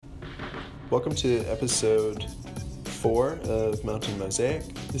Welcome to episode 4 of Mountain Mosaic.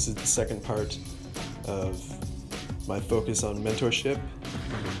 This is the second part of my focus on mentorship.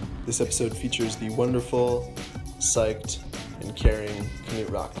 This episode features the wonderful, psyched, and caring Canute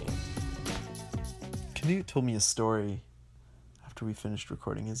Rockney. Canute told me a story after we finished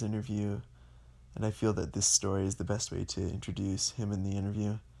recording his interview, and I feel that this story is the best way to introduce him in the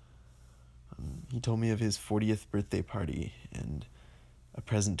interview. He told me of his 40th birthday party, and a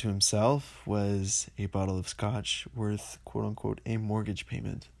present to himself was a bottle of scotch worth, quote-unquote, a mortgage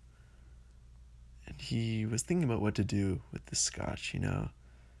payment. And he was thinking about what to do with the scotch, Is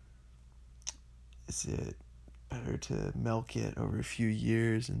it better to milk it over a few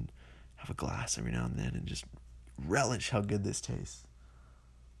years and have a glass every now and then and just relish how good this tastes?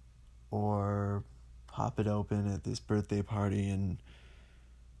 Or pop it open at this birthday party and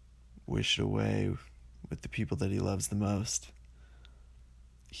wish it away with the people that he loves the most?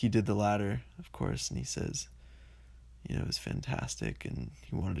 He did the latter, of course, and he says, it was fantastic, and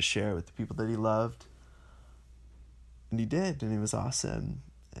he wanted to share it with the people that he loved. And he did, and it was awesome.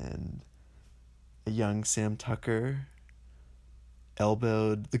 And a young Sam Tucker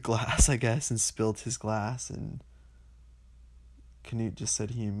elbowed the glass, I guess, and spilled his glass, and Canute just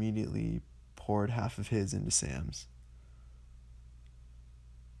said he immediately poured half of his into Sam's.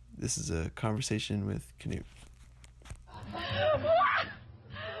 This is a conversation with Canute.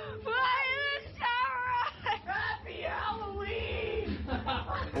 Happy Halloween!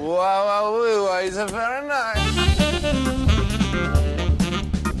 Wow, it's a very nice.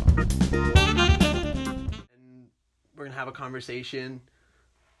 And we're gonna have a conversation,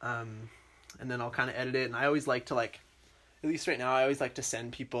 and then I'll kind of edit it. And I always like to, at least right now, I always like to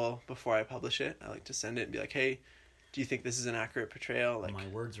send people before I publish it. I like to send it and be like, hey, do you think this is an accurate portrayal? My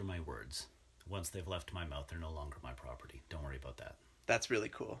words are my words. Once they've left my mouth, they're no longer my property. Don't worry about that. That's really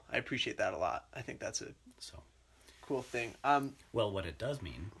cool. I appreciate that a lot. I think that's a cool thing. Well, what it does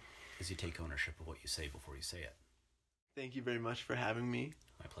mean is you take ownership of what you say before you say it. Thank you very much for having me.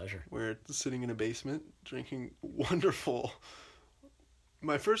 My pleasure. We're sitting in a basement drinking wonderful...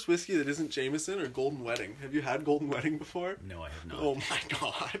 My first whiskey that isn't Jameson or Golden Wedding. Have you had Golden Wedding before? No, I have not. Oh my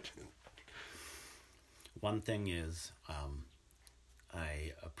God. One thing is,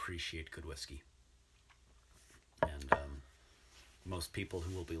 I appreciate good whiskey. And most people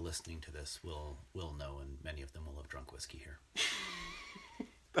who will be listening to this will know, and many of them will have drunk whiskey here.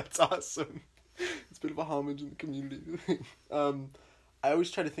 That's awesome. It's a bit of a homage in the community. I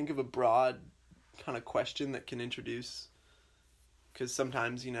always try to think of a broad kind of question that can introduce, because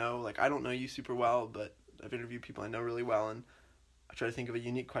sometimes, I don't know you super well, but I've interviewed people I know really well, and I try to think of a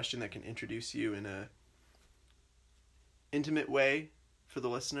unique question that can introduce you in a intimate way for the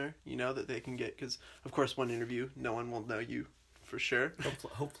listener, that they can get, because of course one interview, no one will know you for sure.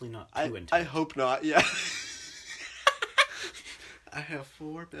 Hopefully not too intimate. I hope not, yeah. I have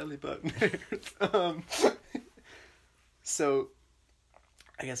 4 belly button hairs. So,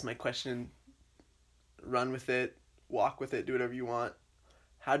 I guess my question, run with it, walk with it, do whatever you want.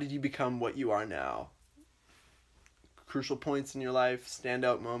 How did you become what you are now? Crucial points in your life,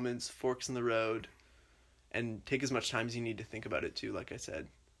 standout moments, forks in the road, and take as much time as you need to think about it too, like I said.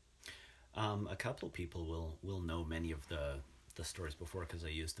 A couple of people will know many of the stories before, because I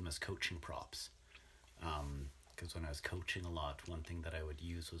used them as coaching props. Because when I was coaching a lot, one thing that I would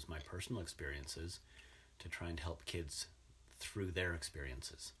use was my personal experiences to try and help kids through their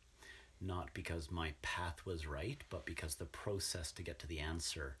experiences. Not because my path was right, but because the process to get to the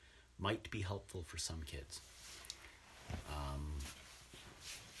answer might be helpful for some kids.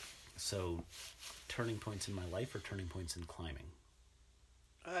 So, turning points in my life or turning points in climbing?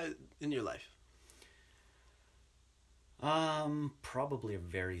 In your life. Probably a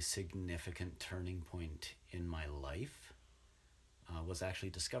very significant turning point in my life was actually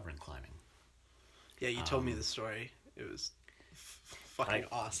discovering climbing. Yeah, you told me the story. It was fucking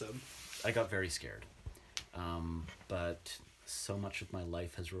awesome. I got very scared. But so much of my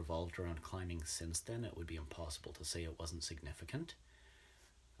life has revolved around climbing since then, it would be impossible to say it wasn't significant.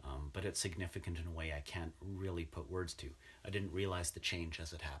 But it's significant in a way I can't really put words to. I didn't realize the change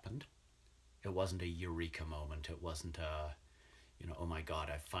as it happened. It wasn't a eureka moment. It wasn't a, oh my God,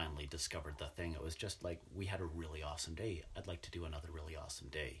 I finally discovered the thing. It was just like, we had a really awesome day. I'd like to do another really awesome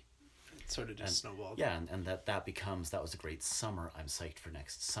day. It sort of just snowballed. Yeah, and that becomes, that was a great summer. I'm psyched for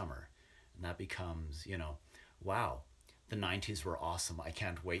next summer. And that becomes, wow, the 90s were awesome. I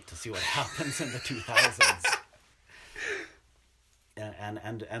can't wait to see what happens in the 2000s.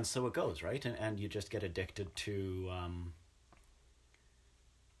 And so it goes, right? And you just get addicted to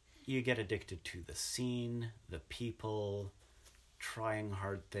you get addicted to the scene, the people, trying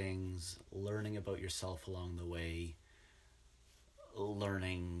hard things, learning about yourself along the way,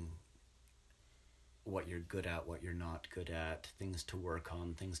 learning what you're good at, what you're not good at, things to work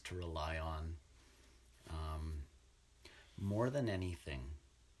on, things to rely on. More than anything,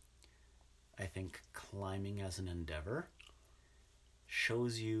 I think climbing as an endeavor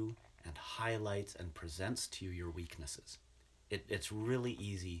shows you and highlights and presents to you your weaknesses. It's really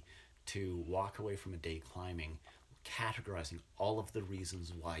easy to walk away from a day climbing categorizing all of the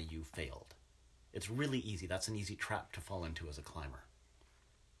reasons why you failed. It's really easy. That's an easy trap to fall into as a climber.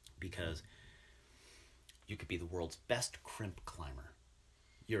 Because you could be the world's best crimp climber.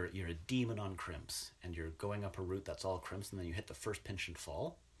 You're a demon on crimps, and you're going up a route that's all crimps, and then you hit the first pinch and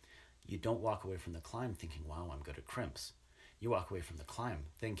fall. You don't walk away from the climb thinking, wow, I'm good at crimps. You walk away from the climb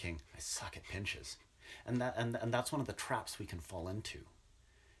thinking, I suck at pinches. And that's one of the traps we can fall into.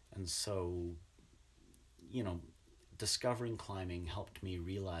 And so, discovering climbing helped me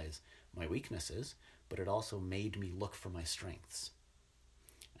realize my weaknesses, but it also made me look for my strengths.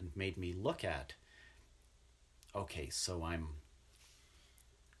 And made me look at, okay, so I'm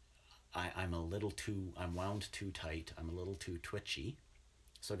wound too tight, I'm a little too twitchy,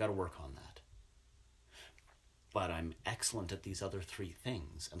 so I got to work on that. But I'm excellent at these other three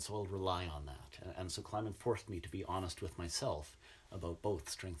things, and so I'll rely on that. And so climbing forced me to be honest with myself about both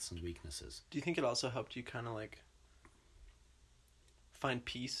strengths and weaknesses. Do you think it also helped you kind of like find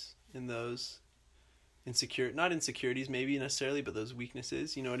peace in those not insecurities maybe necessarily, but those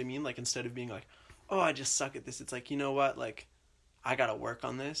weaknesses, you know what I mean? Like instead of being like, oh, I just suck at this, it's like, you know what, like I gotta work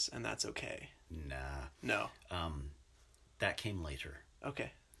on this and that's okay. No. That came later.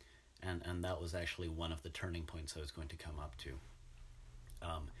 Okay. And that was actually one of the turning points I was going to come up to.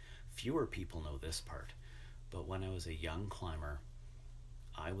 Fewer people know this part, but when I was a young climber,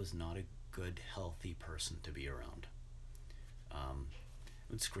 I was not a good, healthy person to be around. I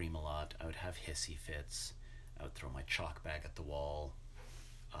would scream a lot. I would have hissy fits. I would throw my chalk bag at the wall.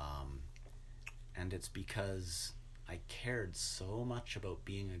 And it's because I cared so much about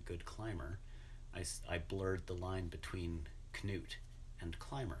being a good climber, I blurred the line between Knut and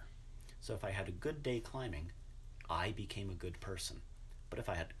climber. So if I had a good day climbing, I became a good person. But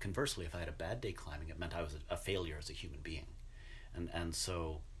conversely, if I had a bad day climbing, it meant I was a failure as a human being. And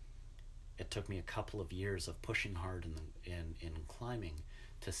so it took me a couple of years of pushing hard in climbing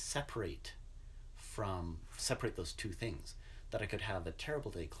to separate those two things. That I could have a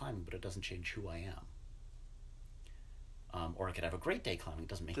terrible day climbing, but it doesn't change who I am. Or I could have a great day climbing, it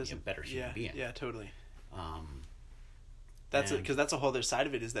doesn't make me a better human being. Yeah, totally. That's because that's a whole other side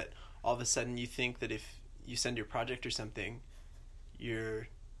of it, is that all of a sudden you think that if you send your project or something,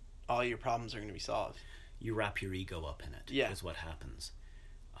 all your problems are going to be solved. You wrap your ego up in it. Yeah. Is what happens.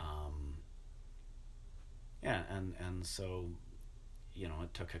 And so,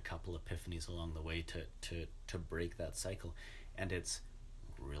 it took a couple epiphanies along the way to break that cycle, and it's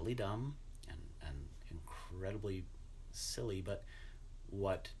really dumb and incredibly silly, but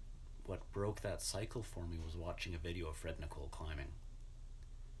what broke that cycle for me was watching a video of Fred Nicole climbing.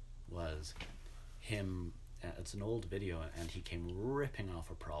 Was him, it's an old video, and he came ripping off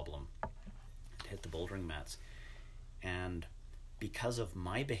a problem and hit the bouldering mats, and because of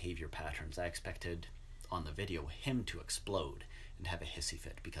my behavior patterns, I expected on the video him to explode and have a hissy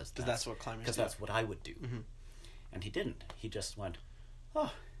fit, because that's what climbers do. Because that's what I would do. Mm-hmm. And he didn't. He just went,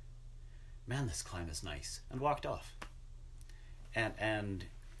 oh man, this climb is nice, and walked off. And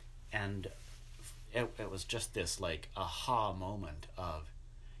it was just this like aha moment of,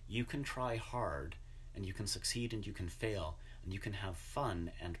 you can try hard and you can succeed and you can fail and you can have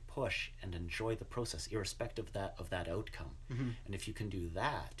fun and push and enjoy the process irrespective of that outcome. Mm-hmm. And if you can do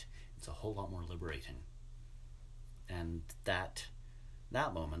that, it's a whole lot more liberating. And that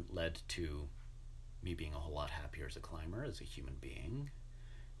moment led to me being a whole lot happier as a climber, as a human being,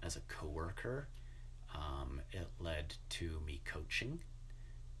 as a coworker. It led to me coaching.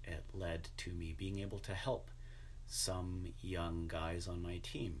 It led to me being able to help some young guys on my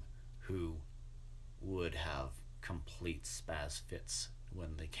team who would have complete spaz fits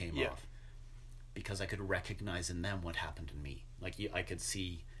when they came off, because I could recognize in them what happened in me. Like I could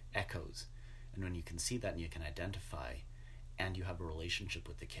see echoes, and when you can see that and you can identify, and you have a relationship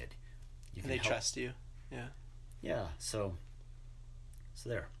with the kid, you can they help. Trust you. Yeah. So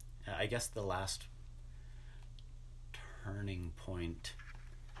there. I guess the last turning point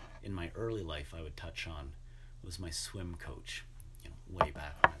in my early life I would touch on was my swim coach. Way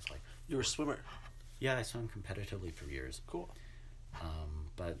back when I was like... You were a swimmer? Yeah, I swam competitively for years. Cool.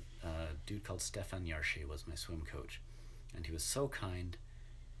 But a dude called Stefan Yarshe was my swim coach. And he was so kind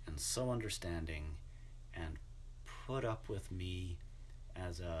and so understanding and put up with me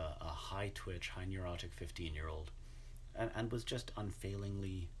as a high twitch, high neurotic 15-year-old, and was just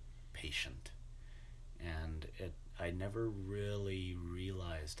unfailingly patient. And I never really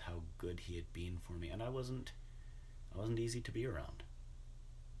realized how good he had been for me, and I wasn't easy to be around.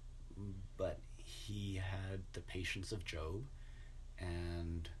 But he had the patience of Job,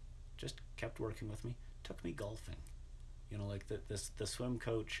 and just kept working with me. Took me golfing, like the swim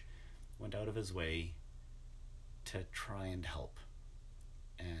coach went out of his way to try and help,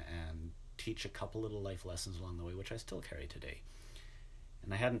 and teach a couple little life lessons along the way, which I still carry today.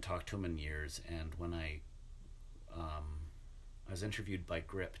 And I hadn't talked to him in years, and when I was interviewed by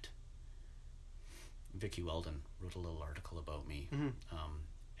Gript, Vicky Weldon wrote a little article about me,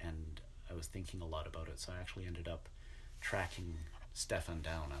 and I was thinking a lot about it, so I actually ended up tracking Stefan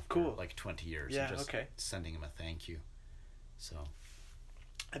down after like 20 years, and just sending him a thank you. So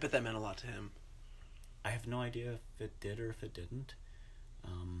I bet that meant a lot to him. I have no idea if it did or if it didn't,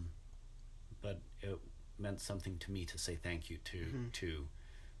 but it meant something to me to say thank you to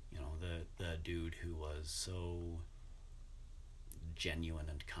the dude who was so genuine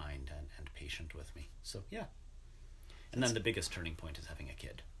and kind and patient with me. So yeah. And then the biggest turning point is having a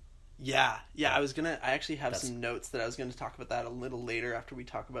kid. Yeah. I actually have some notes that I was going to talk about that a little later after we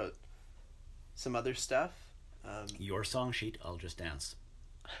talk about some other stuff. Your song sheet, I'll just dance.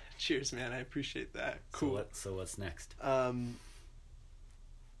 Cheers, man. I appreciate that. Cool. So what's next?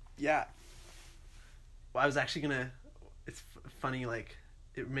 Yeah. Well, I was actually going to... It's funny, like,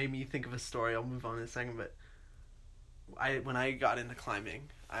 it made me think of a story. I'll move on in a second, but when I got into climbing,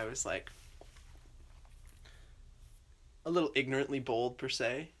 I was, like, a little ignorantly bold, per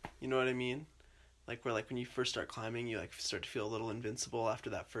se. You know what I mean? Like, where, like, when you first start climbing, you, like, start to feel a little invincible after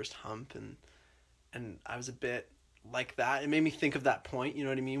that first hump, and I was a bit like that. It made me think of that point, you know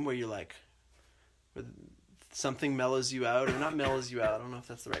what I mean, where you're, like, where something mellows you out, or not mellows you out, I don't know if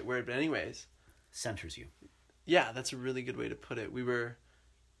that's the right word, but anyways. Centers you. Yeah, that's a really good way to put it. We were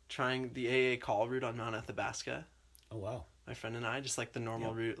trying the AA call route on Mount Athabasca. Oh, wow. My friend and I, just like the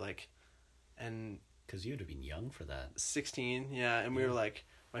normal route, like, and... Because you'd have been young for that. 16, yeah, and we were like,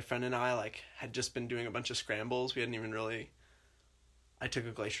 my friend and I, like, had just been doing a bunch of scrambles. We hadn't even really... I took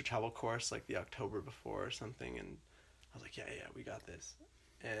a glacier travel course, like, the October before or something, and I was like, yeah, we got this.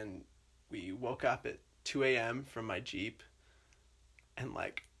 And we woke up at 2 a.m. from my Jeep and,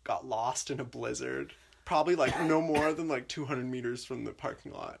 like, got lost in a blizzard. Probably, like, no more than, like, 200 meters from the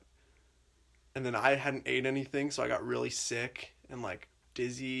parking lot. And then I hadn't ate anything, so I got really sick and, like,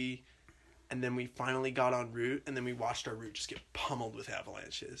 dizzy. And then we finally got en route, and then we watched our route just get pummeled with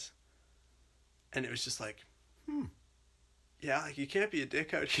avalanches. And it was just like, yeah, like, you can't be a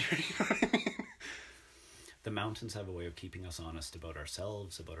dick out here, you know what I mean? The mountains have a way of keeping us honest about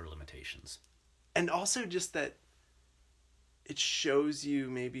ourselves, about our limitations. And also just that it shows you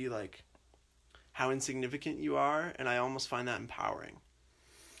maybe, like, how insignificant you are, and I almost find that empowering.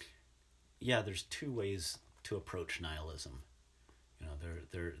 Yeah, there's two ways to approach nihilism.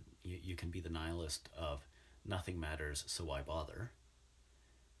 You can be the nihilist of nothing matters, so why bother?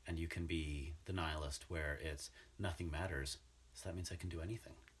 And you can be the nihilist where it's nothing matters, so that means I can do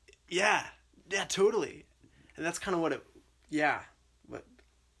anything. Yeah, totally. And that's kind of what what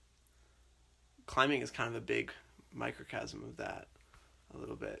climbing is kind of a big microcosm of that, a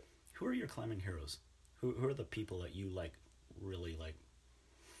little bit. Who are your climbing heroes? Who are the people that you like, really like?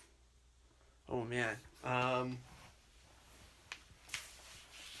 Oh man.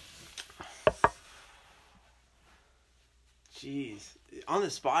 Jeez, on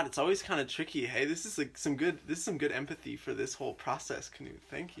the spot, it's always kind of tricky. Hey, this is like some good empathy for this whole process, Knut.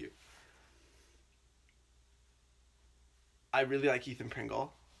 Thank you. I really like Ethan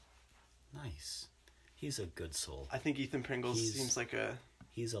Pringle. Nice. He's a good soul. I think Ethan Pringle seems like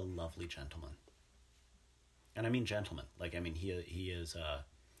he's a lovely gentleman. And I mean gentleman. Like, I mean, he is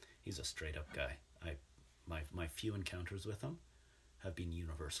he's a straight up guy. My few encounters with him have been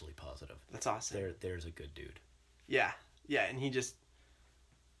universally positive. That's awesome. There's a good dude. Yeah, and he just,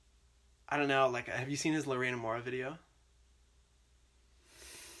 I don't know, like, have you seen his Lorena Mora video?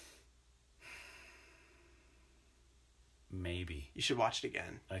 Maybe. You should watch it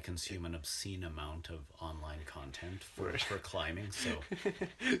again. I consume an obscene amount of online content for climbing, so...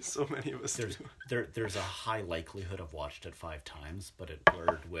 So many of us do. There's a high likelihood I've watched it 5 times, but it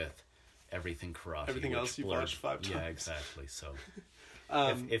blurred with everything karate. Everything else you've watched 5 times. Yeah, exactly, so...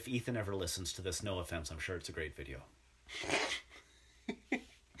 if Ethan ever listens to this, no offense, I'm sure it's a great video.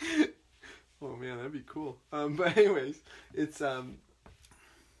 Oh man, that'd be cool. But anyways, it's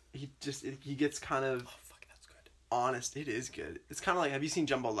he gets kind of honest. It is good. It's kind of like, have you seen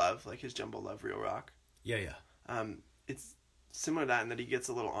Jumbo Love, like his Jumbo Love Real Rock? Yeah. It's similar to that in that he gets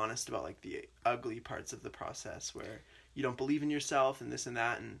a little honest about like the ugly parts of the process where you don't believe in yourself and this and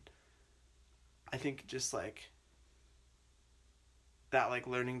that, and I think just like that, like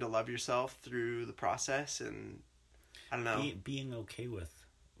learning to love yourself through the process, and I don't know, being okay with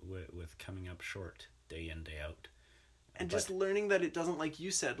coming up short day in, day out, and just learning that it doesn't, like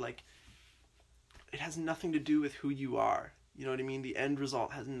you said, like it has nothing to do with who you are. You know what I mean? The end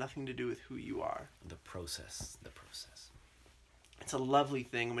result has nothing to do with who you are. The process. It's a lovely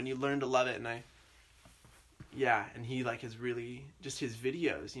thing when you learn to love it, and and he like has really, just his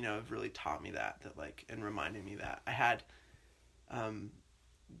videos, you know, have really taught me that like, and reminded me that I had,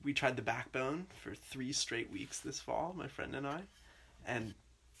 we tried the Backbone for 3 straight weeks this fall, my friend and I, and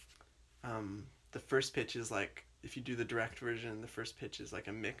the first pitch is like, if you do the direct version, the first pitch is like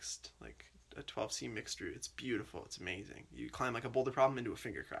a mixed, like a 12C mixed route. It's beautiful. It's amazing. You climb like a boulder problem into a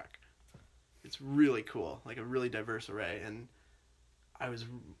finger crack. It's really cool, like a really diverse array, and I was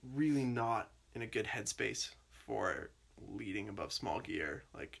really not in a good headspace for leading above small gear.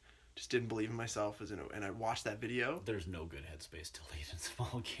 Like, just didn't believe in myself. And I watched that video. There's no good headspace to lead in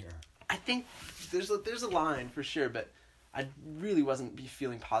small gear. I think there's a line for sure, but I really wasn't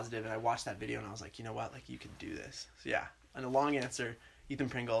feeling positive. And I watched that video and I was like, you know what? Like, you can do this. So yeah, and a long answer, Ethan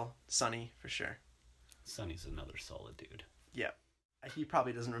Pringle, Sonny for sure. Sonny's another solid dude. Yeah. He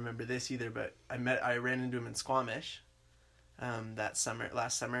probably doesn't remember this either, but I ran into him in Squamish last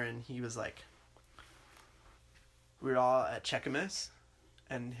summer, and he was like, we were all at Cheakamus,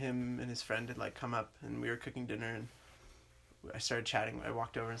 and him and his friend had like come up, and we were cooking dinner, and I started chatting. I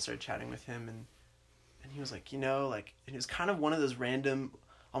walked over and started chatting with him, and he was like, you know, like, and it was kind of one of those random,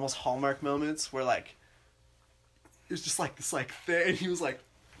 almost Hallmark moments where like, it was just like this like thing, and he was like,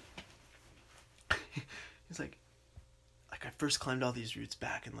 he's like, I first climbed all these routes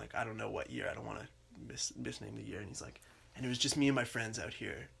back in like, I don't know what year, I don't want to misname the year, and he's like, and it was just me and my friends out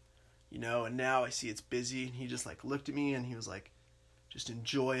here, you know, and now I see it's busy, and he just like looked at me and he was like, just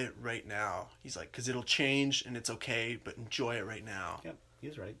enjoy it right now. He's like, because it'll change and it's okay, but enjoy it right now. Yep, he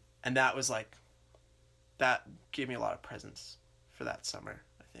was right. And that was like, that gave me a lot of presents for that summer,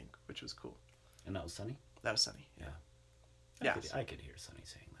 I think, which was cool. And that was Sonny? That was Sonny, yeah. I could hear Sonny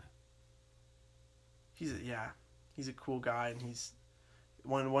saying that. He's a cool guy, and he's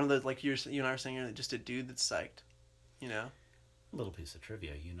one of the, like you and I were saying earlier, just a dude that's psyched, you know? A little piece of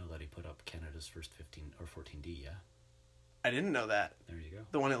trivia, you know that he put up Canada's first 15 or 14D, yeah? I didn't know that. There you go.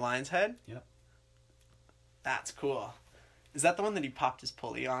 The one at Lion's Head? Yep. That's cool. Is that the one that he popped his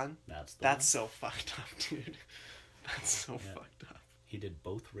pulley on? That's so fucked up, dude. That's so fucked up. He did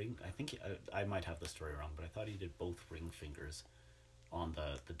both ring... I think... I might have the story wrong, but I thought he did both ring fingers on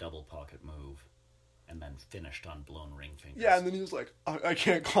the double pocket move, and then finished on blown ring fingers. Yeah, and then he was like, I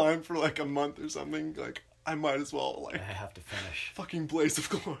can't climb for like a month or something. Like, I might as well, like... I have to finish. Fucking blaze of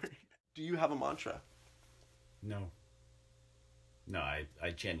glory. Do you have a mantra? No. No, I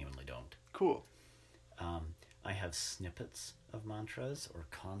genuinely don't. Cool. I have snippets of mantras or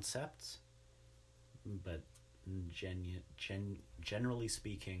concepts, but generally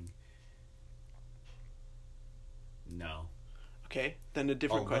speaking, no. Okay, then a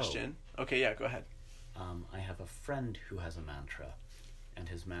different question. Okay, yeah, go ahead. I have a friend who has a mantra, and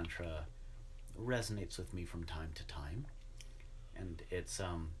his mantra resonates with me from time to time, and it's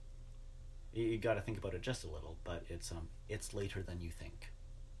you got to think about it just a little, but it's later than you think.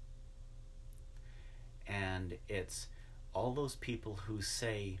 And it's all those people who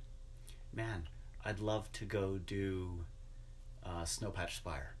say, man, I'd love to go do Snowpatch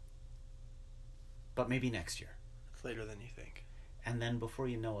Spire, but maybe next year. It's later than you think. And then before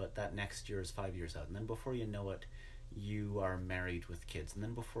you know it, that next year is 5 years out. And then before you know it, you are married with kids. And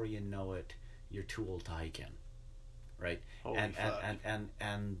then before you know it, you're too old to hike in, right? Holy fuck.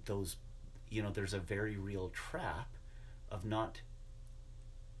 And those, you know, there's a very real trap of not,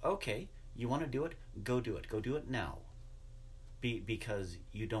 okay, you want to do it? Go do it. Go do it now. Because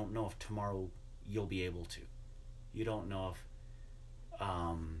you don't know if tomorrow you'll be able to. You don't know if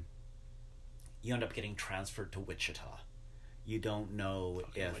you end up getting transferred to Wichita. You don't know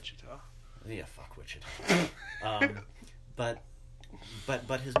if Wichita. Yeah, fuck Wichita. But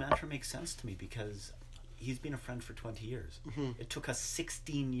his mantra makes sense to me because he's been a friend for 20 years. Mm-hmm. It took us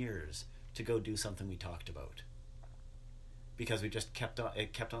 16 years to go do something we talked about because we just kept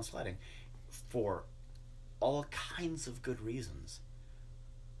on sledding for all kinds of good reasons.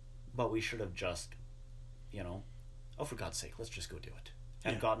 But we should have just, you know, oh, for God's sake, let's just go do it.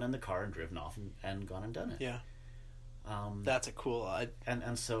 And gotten in the car and driven off and gone and done it. Yeah. That's a cool...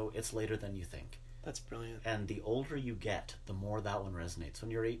 And so it's later than you think. That's brilliant. And the older you get, the more that one resonates.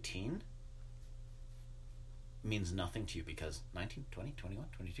 When you're 18, means nothing to you because 19, 20, 21,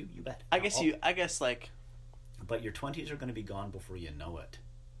 22, you bet. I guess like, But your 20s are going to be gone before you know it,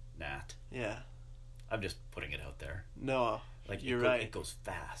 Nat. yeah. I'm just putting it out there. No, Like you're right. It goes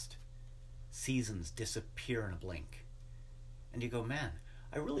fast. Seasons disappear in a blink. And you go, man,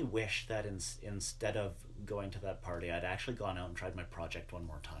 I really wish that instead of going to that party, I'd actually gone out and tried my project one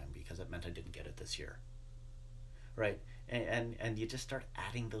more time because it meant I didn't get it this year. Right? And you just start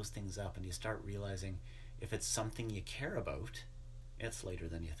adding those things up and you start realizing if it's something you care about, it's later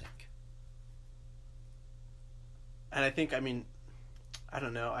than you think. And I think, I mean, I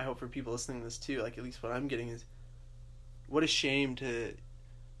don't know, I hope for people listening to this too, like at least what I'm getting is, what a shame to,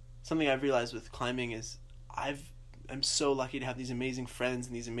 something I've realized with climbing is I'm so lucky to have these amazing friends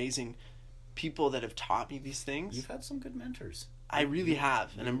and these amazing people that have taught me these things. You've had some good mentors. I really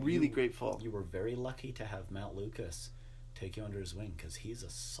have, and I'm really grateful. You were very lucky to have Matt Lucas take you under his wing because he's a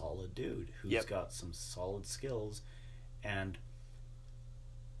solid dude who's got some solid skills, and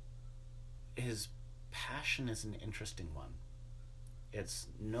his passion is an interesting one. It's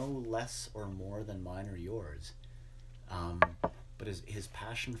no less or more than mine or yours, but his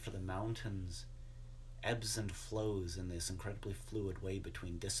passion for the mountains ebbs and flows in this incredibly fluid way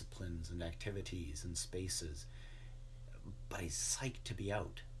between disciplines and activities and spaces, but he's psyched to be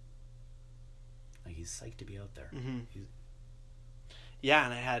out. Like, he's psyched to be out there. Mm-hmm. Yeah,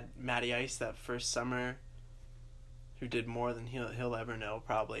 and I had Matty Ice that first summer, who did more than he'll ever know,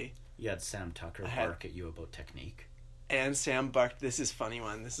 probably. You had Sam Tucker bark at you about technique. And Sam barked, this is a funny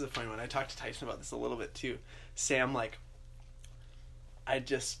one. I talked to Tyson about this a little bit too. Sam, like, I'd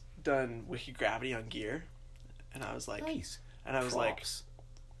just done Wiki Gravity on gear, and I was like, nice. And I was Props.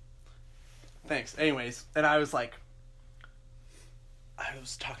 like, thanks. Anyways, and I was like, I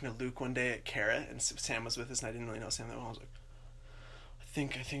was talking to Luke one day at Cara, and Sam was with us, and I didn't really know Sam that well. I was like, I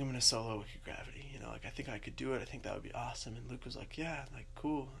think I'm gonna solo Wiki Gravity. You know, like, I think I could do it. I think that would be awesome. And Luke was like, yeah, like,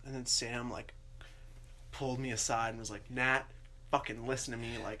 cool. And then Sam, like, pulled me aside and was like, Nat, fucking listen to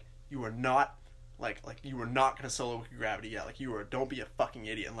me. Like, you are not, like you were not gonna solo Wiki Gravity yet. Like, don't be a fucking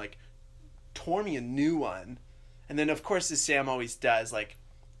idiot. And, like, tore me a new one. And then, of course, as Sam always does, like,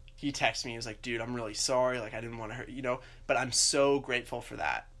 he texted me. He was like, dude, I'm really sorry. Like, I didn't want to hurt you, know. But I'm so grateful for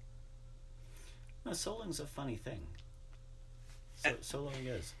that. No, soloing's a funny thing. Soloing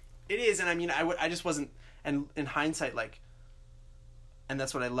is. It is, and I mean, I just wasn't, and in hindsight, like, and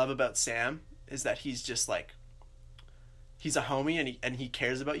that's what I love about Sam, is that he's just, like, he's a homie, and he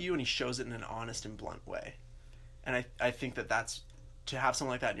cares about you, and he shows it in an honest and blunt way. And I think that's, to have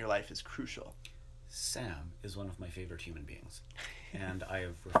someone like that in your life is crucial. Sam is one of my favorite human beings. And I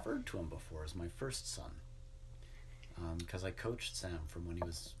have referred to him before as my first son. Because I coached Sam from when he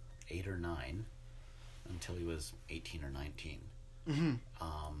was 8 or 9 until he was 18 or 19. Mm-hmm.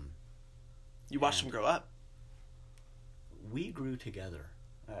 You watched him grow up. We grew together.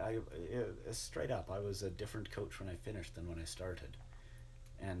 I straight up, I was a different coach when I finished than when I started.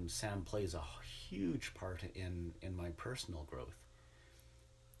 And Sam plays a huge part in my personal growth.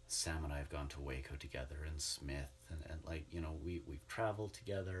 Sam and I have gone to Waco together and Smith and like, you know, we've traveled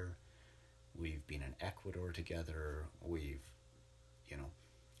together. We've been in Ecuador together. We've, you know,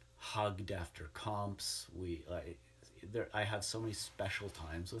 hugged after comps. I have so many special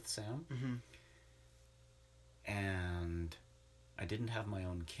times with Sam. Mm-hmm. And I didn't have my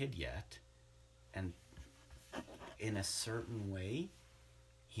own kid yet. And in a certain way,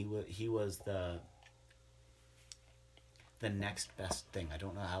 he was the next best thing. I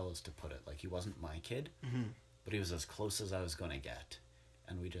don't know how else to put it. Like, he wasn't my kid, mm-hmm. but he was as close as I was going to get.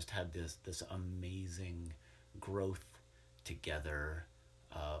 And we just had this amazing growth together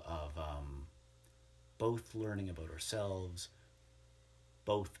of both learning about ourselves,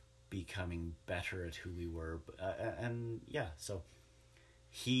 both becoming better at who we were. And yeah, so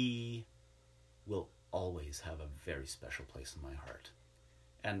he will always have a very special place in my heart.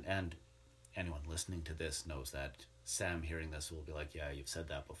 And anyone listening to this knows that. Sam hearing this will be like, yeah, you've said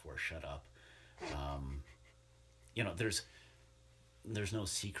that before, shut up. You know, there's no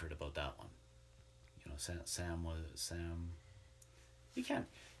secret about that one. You know, Sam.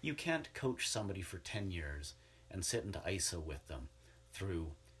 You can't coach somebody for 10 years and sit into ISO with them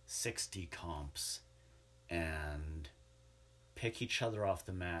through 60 comps and pick each other off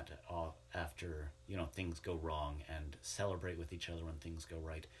the mat after, you know, things go wrong and celebrate with each other when things go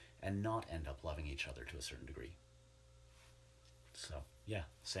right and not end up loving each other to a certain degree. So, yeah,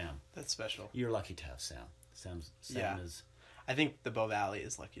 Sam. That's special. You're lucky to have Sam. Sam is... I think the Bow Valley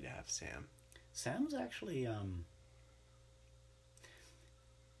is lucky to have Sam. Sam's actually...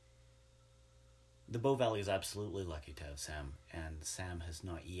 The Bow Valley is absolutely lucky to have Sam, and Sam has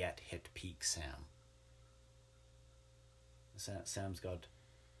not yet hit peak Sam. Sam's got...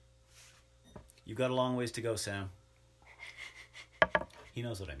 You've got a long ways to go, Sam. He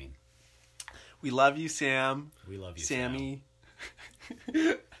knows what I mean. We love you, Sam. We love you, Sammy.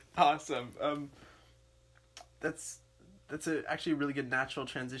 Awesome. That's actually a really good natural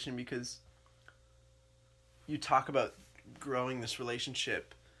transition, because you talk about growing this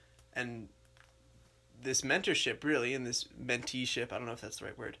relationship and this mentorship, really, and this menteeship. I don't know if that's the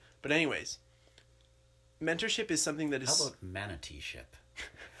right word. But anyways, mentorship is something that is... How about manatee-ship?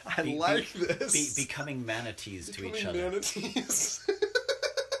 I like this. Becoming manatees to each other. Manatees.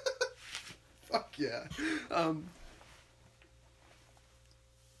 Fuck yeah.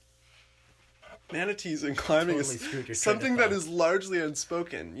 Manatees and climbing Totally screwed your train is of something that thought. is largely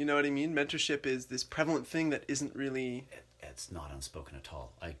unspoken. You know what I mean? Mentorship is this prevalent thing that isn't really... It's not unspoken at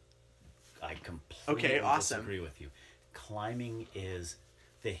all. I completely Okay, awesome. disagree with you. Climbing is...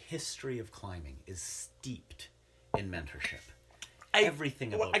 The history of climbing is steeped in mentorship.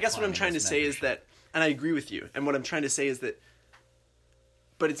 Everything about I guess what I'm climbing trying to say is mentorship. that, and I agree with you, and what I'm trying to say is that,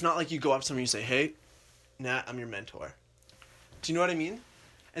 but it's not like you go up to someone and you say, hey, Nat, I'm your mentor. Do you know what I mean?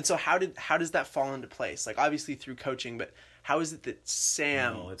 And so how does that fall into place? Like, obviously through coaching, but how is it that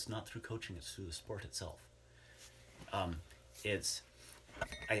Sam... No, it's not through coaching, it's through the sport itself. I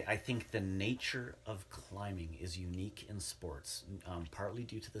think the nature of climbing is unique in sports, partly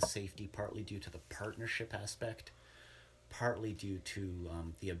due to the safety, partly due to the partnership aspect, partly due to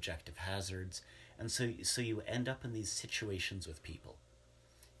the objective hazards. And so you end up in these situations with people.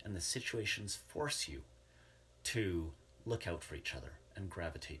 And the situations force you to look out for each other and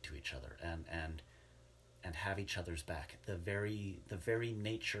gravitate to each other and have each other's back. The very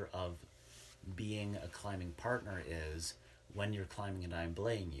nature of being a climbing partner is, when you're climbing and I'm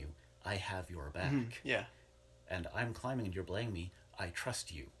belaying you, I have your back. Yeah. And I'm climbing and you're belaying me, I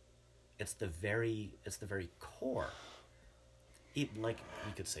trust you. It's the very core. Like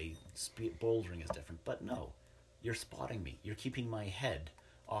you could say bouldering is different, but no. You're spotting me. You're keeping my head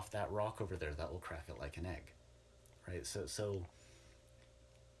off that rock over there that will crack it like an egg. Right? So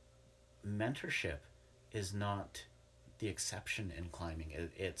mentorship is not the exception in climbing.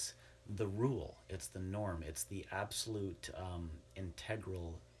 It's the rule. It's the norm. It's the absolute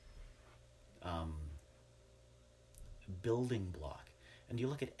integral building block. And you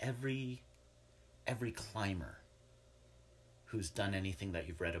look at every climber who's done anything that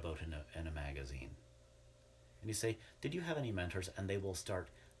you've read about in a magazine, and you say, did you have any mentors? And they will start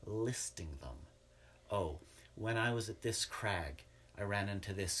listing them. Oh, when I was at this crag, I ran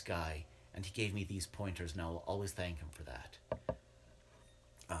into this guy and he gave me these pointers, and I'll always thank him for that.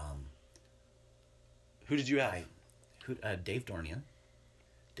 Who did you have? Dave Dornian.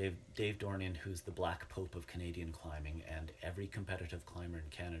 Dave Dornian, who's the Black Pope of Canadian climbing, and every competitive climber in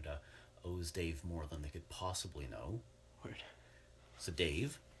Canada owes Dave more than they could possibly know. Word. So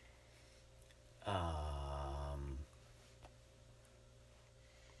Dave.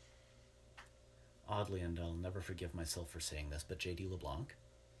 Oddly, and I'll never forgive myself for saying this, but JD LeBlanc.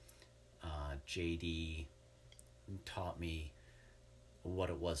 JD taught me what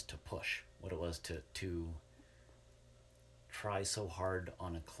it was to push, what it was to try so hard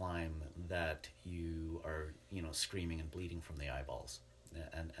on a climb that you are, screaming and bleeding from the eyeballs.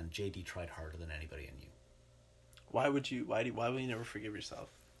 And JD tried harder than anybody I knew. Why will you never forgive yourself?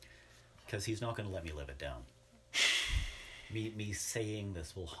 Because he's not going to let me live it down. Me saying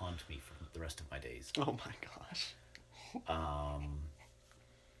this will haunt me for the rest of my days. Oh my gosh.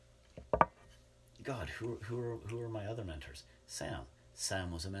 God, who are my other mentors? Sam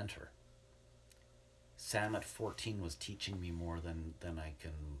was a mentor. Sam at 14 was teaching me more than I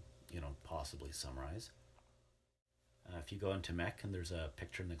can, possibly summarize. If you go into Mech, and there's a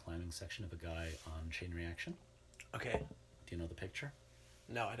picture in the climbing section of a guy on Chain Reaction. Okay. Do you know the picture?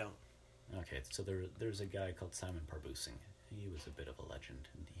 No, I don't. Okay, so there's a guy called Simon Parbusing. He was a bit of a legend,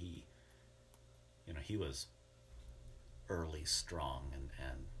 and he was early, strong, and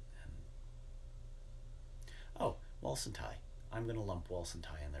oh, Walsentai. I'm going to lump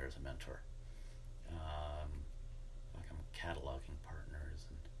Walsentai in there as a mentor. I'm cataloging partners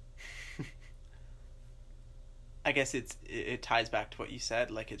and I guess it ties back to what you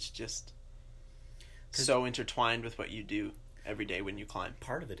said. Like, it's just so intertwined with what you do every day when you climb.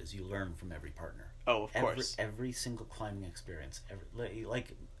 part of it is you learn from every partner. Oh, of course. Every single climbing experience.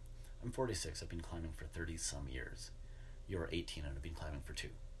 Like, I'm 46. I've been climbing for 30-some years. You're 18 and I've been climbing for 2.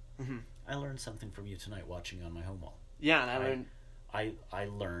 Mm-hmm. I learned something from you tonight watching you on my home wall. Yeah, and I learned... I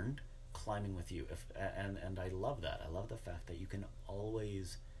learned climbing with you, and I love that. I love the fact that you can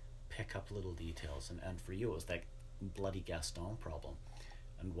always pick up little details, and for you it was that bloody Gaston problem,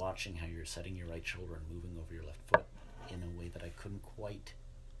 and watching how you're setting your right shoulder and moving over your left foot in a way that I couldn't quite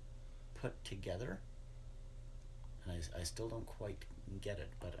put together. And I still don't quite get it,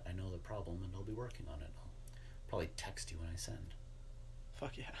 but I know the problem and I'll be working on it. I'll probably text you when I send.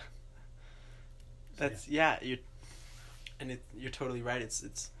 Fuck yeah. That's you're totally right.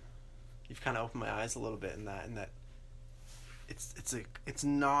 It's you've kind of opened my eyes a little bit in that it's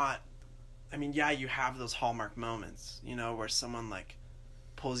not. I mean, yeah, you have those hallmark moments, you know, where someone like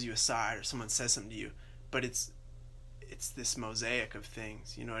pulls you aside or someone says something to you, but it's this mosaic of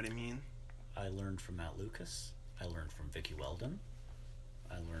things. You know what I mean? I learned from Matt Lucas. I learned from Vicky Weldon.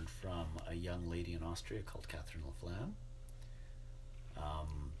 I learned from a young lady in Austria called Catherine Laflamme.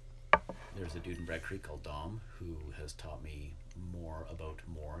 There's a dude in Red Creek called Dom who has taught me more about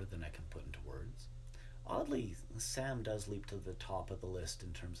more than I can put into words. Oddly, Sam does leap to the top of the list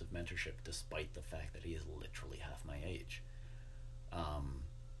in terms of mentorship, despite the fact that he is literally half my age.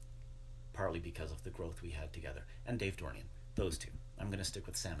 Partly because of the growth we had together. And Dave Dornian. Those two. I'm going to stick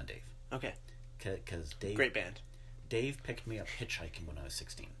with Sam and Dave. Okay. Because Dave... Great band. Dave picked me up hitchhiking when I was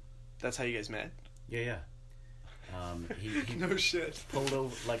 16. That's how you guys met? Yeah. He No shit. pulled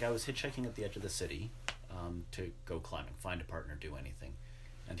over, like I was hitchhiking at the edge of the city to go climbing, find a partner, do anything.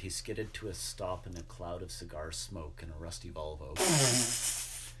 And he skidded to a stop in a cloud of cigar smoke in a rusty Volvo.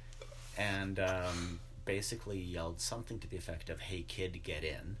 And basically yelled something to the effect of, "Hey kid, get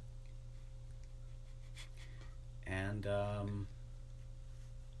in." And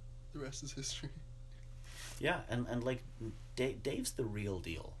The rest is history. yeah, and like Dave's the real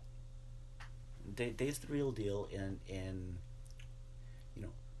deal. Dave's the real deal in you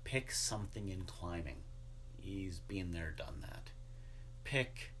know, pick something in climbing. He's been there, done that.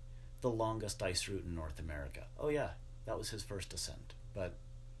 Pick the longest ice route in North America. Oh yeah, that was his first ascent, but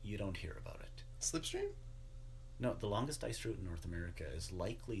you don't hear about it. Slipstream? No, the longest ice route in North America is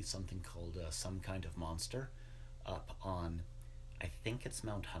likely something called Some Kind of Monster, up on, I think it's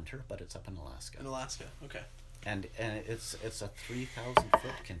Mount Hunter, but it's up in Alaska. In Alaska, okay. And it's a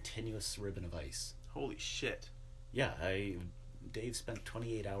 3,000-foot continuous ribbon of ice. Holy shit. Yeah, Dave spent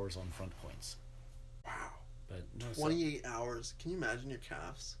 28 hours on front points. Wow. But no, 28 hours. Can you imagine your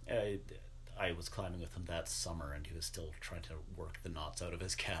calves? I was climbing with him that summer, and he was still trying to work the knots out of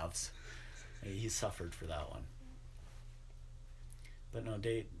his calves. He suffered for that one. But no,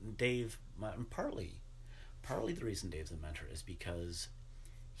 Dave, partly the reason Dave's a mentor is because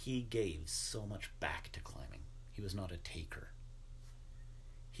he gave so much back to climbing. He was not a taker.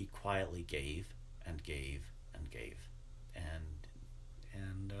 He quietly gave and gave and gave.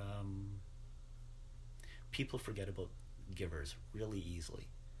 And people forget about givers really easily.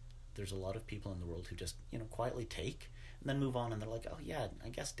 There's a lot of people in the world who just, you know, quietly take and then move on, and they're like, oh yeah, I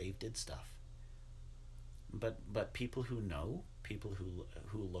guess Dave did stuff. But people who know, people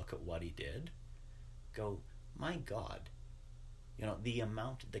who look at what he did, go, my God, you know,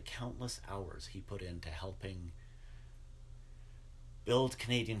 the countless hours he put into helping build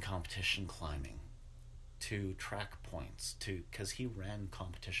Canadian competition climbing, to track points, because he ran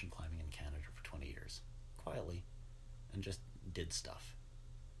competition climbing in Canada for 20 years, quietly, and just did stuff.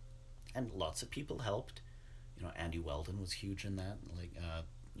 And lots of people helped. You know, Andy Weldon was huge in that, like,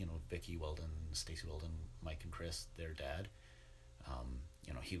 you know, Vicky Weldon, Stacey Weldon, Mike and Chris, their dad.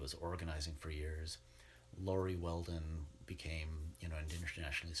 You know, he was organizing for years. Laurie Weldon became, you know, an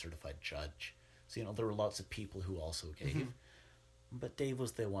internationally certified judge. So, you know, there were lots of people who also gave. Mm-hmm. But Dave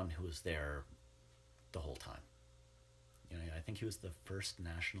was the one who was there the whole time. You know, I think he was the first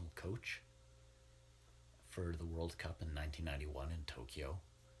national coach for the World Cup in 1991 in Tokyo,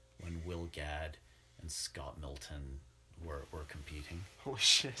 when Will Gadd and Scott Milton were competing. Holy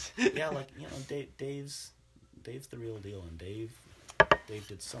shit. Yeah, like, you know, Dave's the real deal, and Dave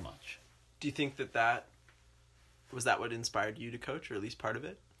did so much. Do you think that was that what inspired you to coach, or at least part of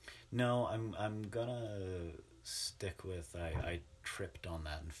it? No, I'm gonna stick with I tripped on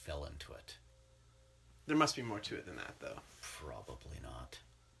that and fell into it. There must be more to it than that, though. Probably not.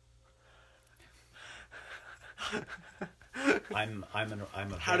 I'm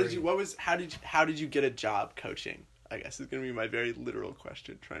a How did you get a job coaching? I guess is going to be my very literal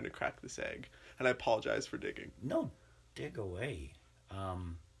question, trying to crack this egg. And I apologize for digging. No, dig away. I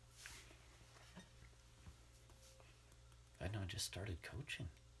just started coaching.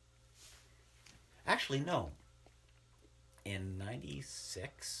 Actually, no. In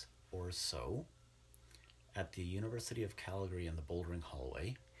 96 or so, at the University of Calgary in the bouldering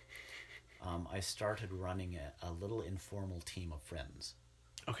hallway, I started running a little informal team of friends.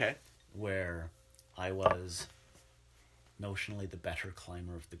 Okay. Where I was notionally the better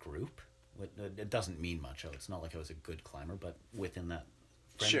climber of the group. It doesn't mean much. It's not like I was a good climber, but within that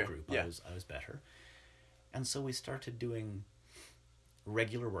friend group, yeah. I was better. And so we started doing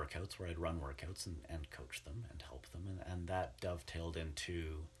regular workouts where I'd run workouts and coach them and help them. And that dovetailed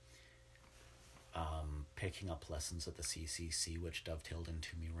into picking up lessons at the CCC, which dovetailed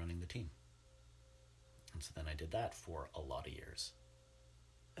into me running the team. And so then I did that for a lot of years.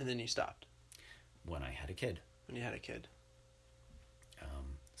 And then you stopped When I had a kid. when you had a kid.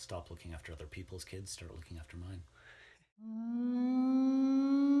 Stop looking after other people's kids, start looking after mine.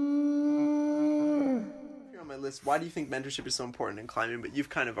 Here on my list, why do you think mentorship is so important in climbing? But you've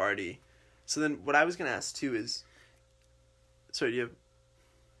kind of already. So then, what I was going to ask too is, sorry, you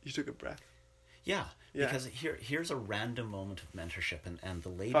took a breath. Yeah, Yeah. because here's a random moment of mentorship, and the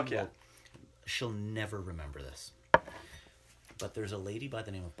lady Fuck yeah. she'll never remember this. But there's a lady by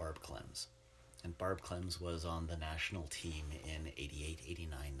the name of Barb Clems. And Barb Clems was on the national team in 88,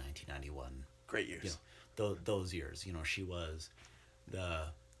 89, 1991. Great years. You know, those years. You know, she was the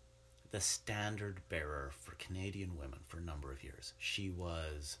standard bearer for Canadian women for a number of years. She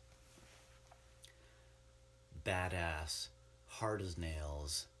was badass, hard as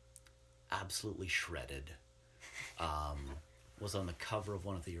nails, absolutely shredded. Was on the cover of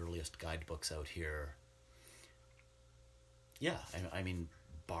one of the earliest guidebooks out here. Yeah, I mean,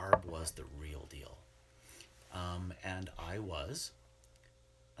 Barb was the real deal. And I was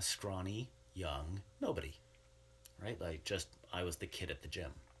a scrawny, young nobody, right? Like, I was the kid at the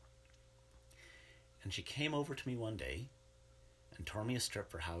gym. And she came over to me one day and tore me a strip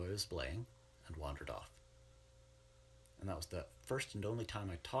for how I was playing and wandered off. And that was the first and only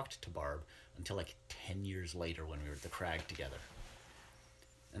time I talked to Barb until like 10 years later when we were at the Crag together.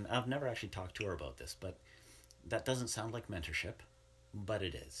 And I've never actually talked to her about this, but that doesn't sound like mentorship, but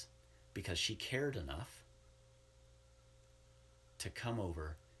it is. Because she cared enough to come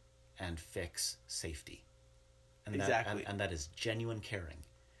over and fix safety. And Exactly. And that is genuine caring.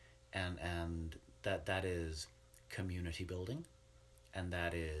 And that is community building. And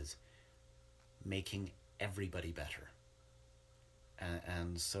that is making everybody better.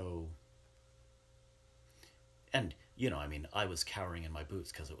 And so... And, you know, I mean, I was cowering in my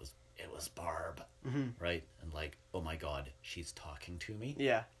boots because it was Barb, right? And like, oh my God, she's talking to me.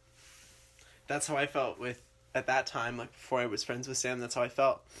 Yeah. That's how I felt at that time, like before I was friends with Sam, that's how I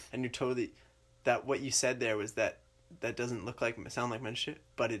felt. And that what you said there was that doesn't sound like mentorship,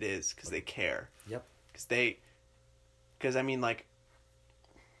 but it is, because they care. Yep. Because I mean, like,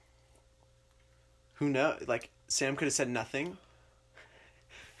 who knows? Like, Sam could have said nothing.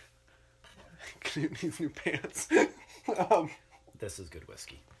 Knut needs new pants. This is good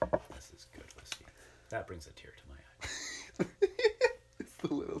whiskey. This is good whiskey. That brings a tear to my eye. It's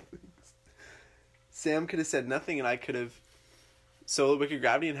the little things. Sam could have said nothing, and I could have soloed Wicked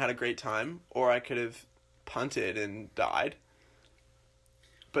Gravity and had a great time, or I could have punted and died.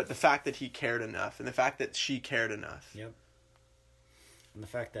 But the fact that he cared enough, and the fact that she cared enough. Yep. And the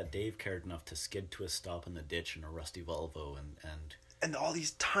fact that Dave cared enough to skid to a stop in the ditch in a rusty Volvo And all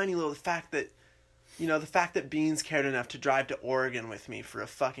these tiny little... The fact that Beans cared enough to drive to Oregon with me for a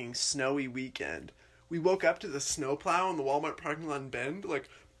fucking snowy weekend. We woke up to the snowplow in the Walmart parking lot in Bend, like,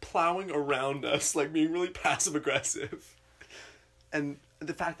 plowing around us, like, being really passive-aggressive. And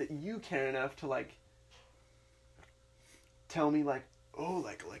the fact that you care enough to, like, tell me, like, oh,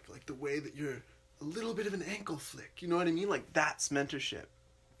 like the way that you're a little bit of an ankle flick. You know what I mean? Like, that's mentorship.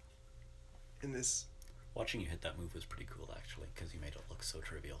 In this... Watching you hit that move was pretty cool, actually, because you made it look so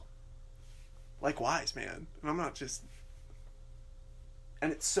trivial. Likewise, man. And I'm not just...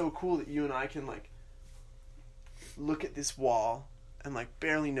 And it's so cool that you and I can, like, look at this wall and, like,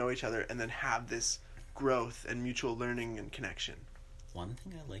 barely know each other and then have this growth and mutual learning and connection. One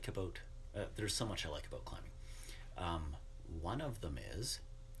thing I like about... there's so much I like about climbing. One of them is...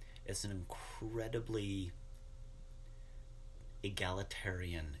 It's an incredibly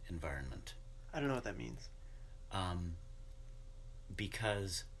egalitarian environment. I don't know what that means.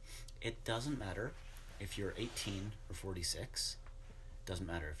 Because it doesn't matter if you're 18 or 46. It doesn't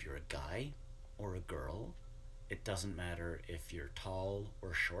matter if you're a guy or a girl. It doesn't matter if you're tall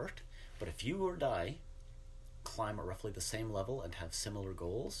or short. But if you or I climb at roughly the same level and have similar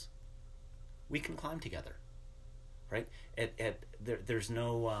goals, we can climb together. Right? There's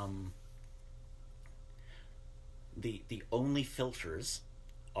no... The only filters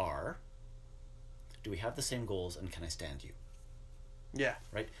are... Do we have the same goals, and can I stand you? Yeah.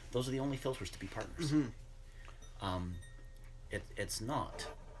 Right? Those are the only filters to be partners. Mm-hmm. It's not,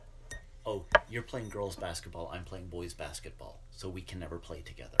 oh, you're playing girls basketball, I'm playing boys basketball, so we can never play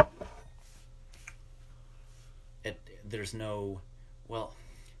together. There's no, well,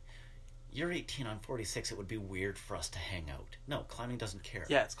 you're 18, I'm 46, it would be weird for us to hang out. No, climbing doesn't care.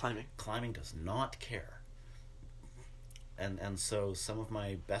 Yeah, it's climbing. Climbing does not care. and so some of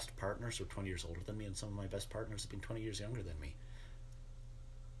my best partners were 20 years older than me, and some of my best partners have been 20 years younger than me.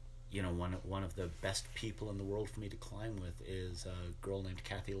 You know, one of the best people in the world for me to climb with is a girl named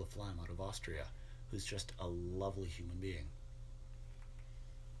Kathy Laflamme out of Austria, who's just a lovely human being.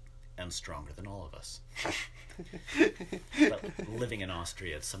 And stronger than all of us. But living in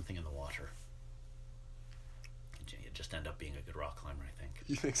Austria, it's something in the water. You just end up being a good rock climber, I think.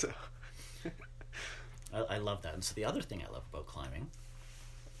 You think so? I love that. And so the other thing I love about climbing,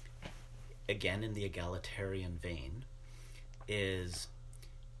 again in the egalitarian vein, is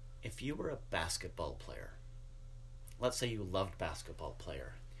if you were a basketball player, let's say you loved basketball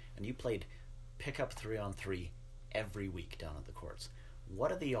player, and you played pickup 3-on-3 every week down at the courts,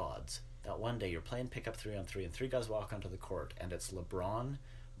 what are the odds that one day you're playing pickup 3-on-3 and three guys walk onto the court and it's LeBron,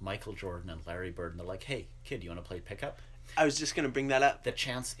 Michael Jordan, and Larry Bird, and they're like, hey, kid, you want to play pickup? I was just going to bring that up. The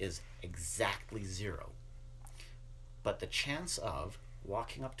chance is exactly zero. But the chance of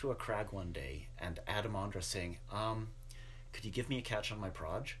walking up to a crag one day and Adam Ondra saying, could you give me a catch on my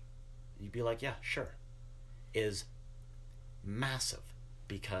proj? You'd be like, yeah, sure. Is massive,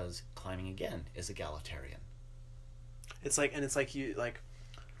 because climbing, again, is egalitarian. It's like you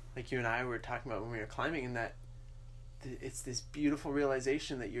and I were talking about when we were climbing, and that it's this beautiful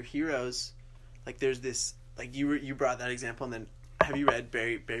realization that your heroes, like there's this, like you brought that example, and then have you read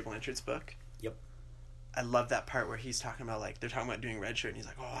Barry Blanchard's book? Yep. I love that part where he's talking about, like, they're talking about doing red shirt, and he's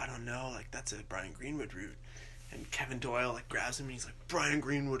like, oh, I don't know, like that's a Brian Greenwood route. And Kevin Doyle like grabs him and he's like, Brian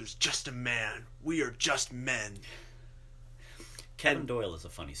Greenwood is just a man. We are just men. Kevin Doyle is a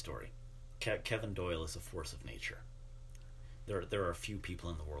funny story. Kevin Doyle is a force of nature. There are a few people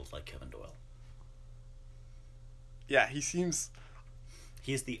in the world like Kevin Doyle. Yeah, he seems...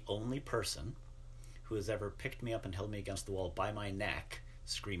 He's the only person who has ever picked me up and held me against the wall by my neck,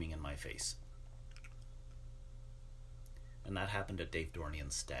 screaming in my face. And that happened at Dave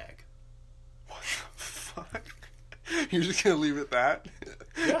Dornian's Stag. What the fuck? You're just gonna leave it at that?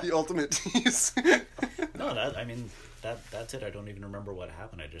 Yeah. The ultimate tease. No, that's it. I don't even remember what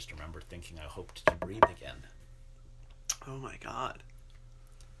happened. I just remember thinking I hoped to breathe again. Oh my god.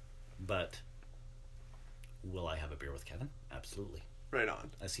 But will I have a beer with Kevin? Absolutely. Right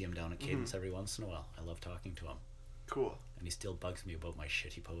on. I see him down at Cadence every once in a while. I love talking to him. Cool. And he still bugs me about my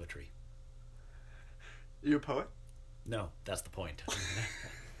shitty poetry. You a poet? No, that's the point.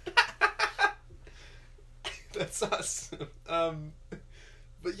 That's us.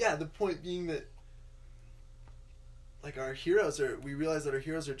 But yeah, the point being that, like, we realize that our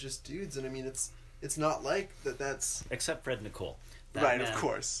heroes are just dudes, and I mean, it's not like that's... Except Fred Nicole. Of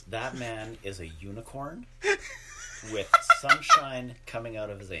course. That man is a unicorn with sunshine coming out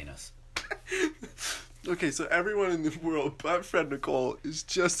of his anus. Okay, so everyone in the world but Fred Nicole is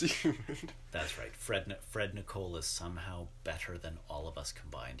just a human. That's right. Fred Nicole is somehow better than all of us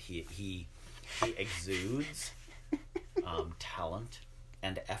combined. He exudes talent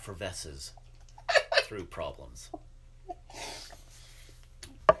and effervesces through problems.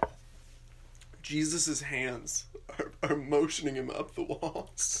 Jesus' hands are motioning him up the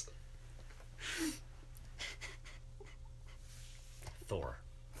walls. Thor.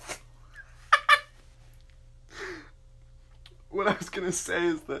 What I was going to say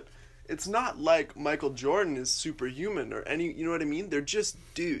is that it's not like Michael Jordan is superhuman or any, you know what I mean? They're just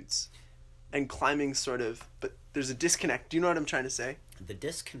dudes. And climbing sort of, but there's a disconnect. Do you know what I'm trying to say? The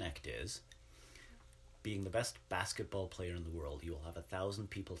disconnect is, being the best basketball player in the world, you will have 1,000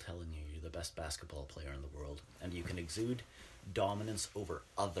 people telling you you're the best basketball player in the world, and you can exude dominance over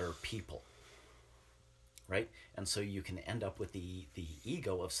other people. Right? And so you can end up with the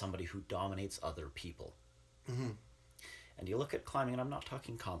ego of somebody who dominates other people. Mm-hmm. And you look at climbing, and I'm not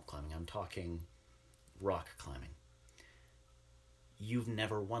talking comp climbing, I'm talking rock climbing. You've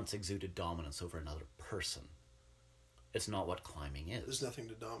never once exuded dominance over another person. It's not what climbing is. There's nothing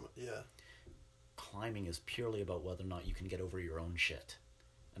to dominate, yeah. Climbing is purely about whether or not you can get over your own shit,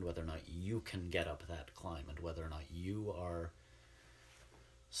 and whether or not you can get up that climb, and whether or not you are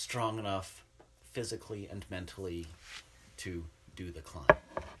strong enough physically and mentally to do the climb.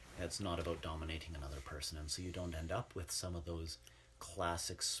 It's not about dominating another person, and so you don't end up with some of those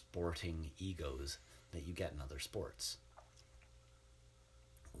classic sporting egos that you get in other sports,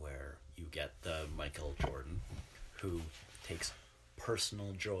 where you get the Michael Jordan who takes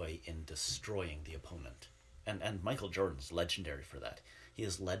personal joy in destroying the opponent. And Michael Jordan's legendary for that. He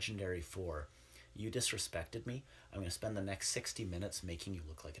is legendary for, you disrespected me, I'm going to spend the next 60 minutes making you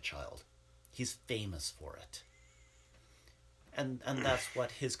look like a child. He's famous for it. And that's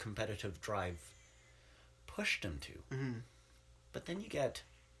what his competitive drive pushed him to. Mm-hmm. But then you get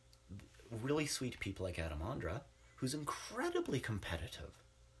really sweet people like Adam Ondra, who's incredibly competitive,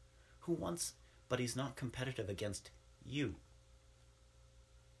 but he's not competitive against you.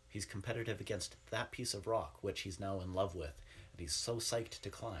 He's competitive against that piece of rock, which he's now in love with, and he's so psyched to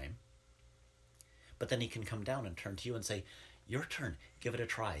climb. But then he can come down and turn to you and say, your turn, give it a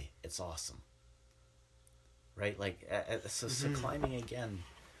try, it's awesome. Right? Like, so climbing, again,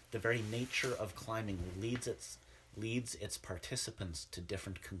 the very nature of climbing leads its participants to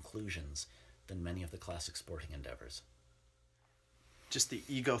different conclusions than many of the classic sporting endeavors. Just the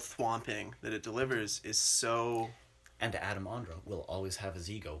ego thwomping that it delivers is so... And Adam Ondra will always have his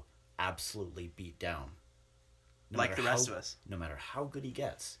ego absolutely beat down. Like the rest of us. No matter how good he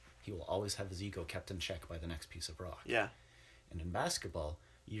gets, he will always have his ego kept in check by the next piece of rock. Yeah. And in basketball,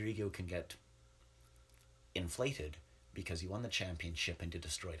 your ego can get inflated because you won the championship and you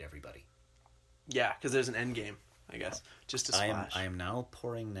destroyed everybody. Yeah, because there's an end game, I guess. Just a splash. I am now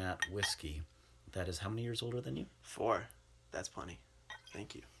pouring that whiskey that is how many years older than you? 4. That's plenty.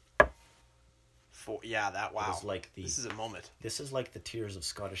 Thank you. 4. Yeah, that, wow. This is a moment. This is like the tears of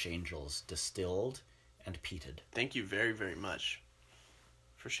Scottish angels distilled and peated. Thank you very, very much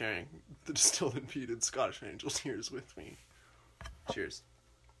for sharing the distilled and peated Scottish angel tears with me. Cheers.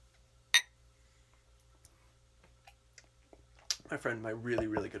 My really,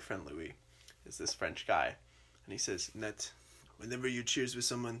 really good friend Louis is this French guy. And he says, Net, whenever you cheers with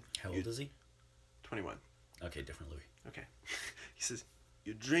someone... How old is he? 21. Okay, different Louis. Okay. He says,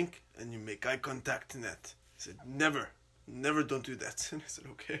 you drink and you make eye contact, Net. He said, never don't do that. And I said,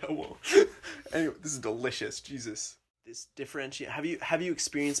 okay, I won't. Anyway, this is delicious. Jesus. This differentiate. Have you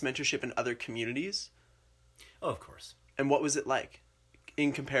experienced mentorship in other communities? Oh, of course. And what was it like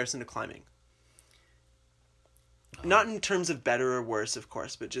in comparison to climbing? Not in terms of better or worse, of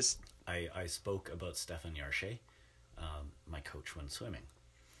course, but just... I spoke about Stefan Yarshe, my coach when swimming.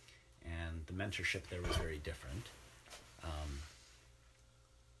 And the mentorship there was very different.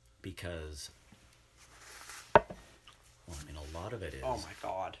 Because... Well, I mean, a lot of it is... Oh, my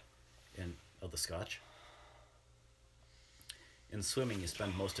God. The scotch? In swimming, you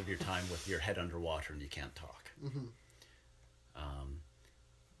spend most of your time with your head underwater and you can't talk. Mm-hmm.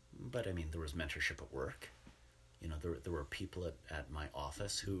 But, I mean, there was mentorship at work. You know, there were people at my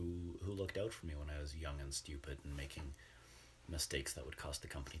office who looked out for me when I was young and stupid and making mistakes that would cost the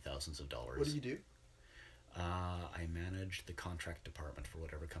company thousands of dollars. What do you do? I manage the contract department for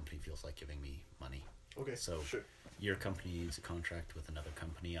whatever company feels like giving me money. Okay, so sure. Your company needs a contract with another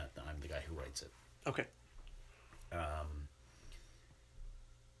company. I'm the guy who writes it. Okay.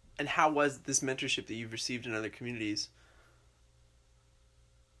 And how was this mentorship that you've received in other communities?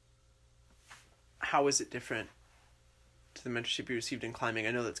 How is it different to the mentorship you received in climbing?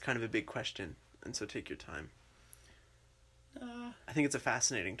 I know that's kind of a big question, and so take your time. I think it's a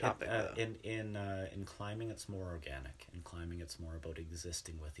fascinating topic. In climbing, it's more organic. In climbing, it's more about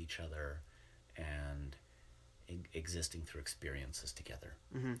existing with each other and existing through experiences together.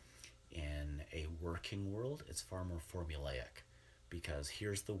 Mm-hmm. In a working world, it's far more formulaic because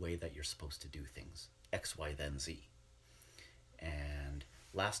here's the way that you're supposed to do things. X, Y, then Z. And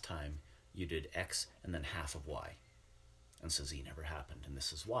last time you did X and then half of Y. And so Z never happened, and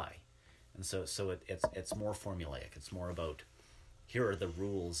this is Y. And so it's more formulaic. It's more about, here are the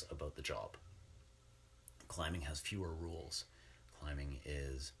rules about the job. Climbing has fewer rules. Climbing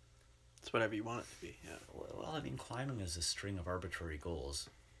is... It's whatever you want it to be, yeah. Well, I mean, climbing is a string of arbitrary goals,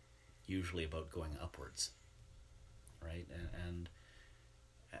 usually about going upwards, right? And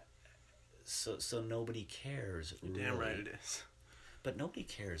so nobody cares. You're damn right it is. But nobody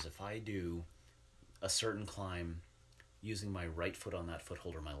cares if I do a certain climb using my right foot on that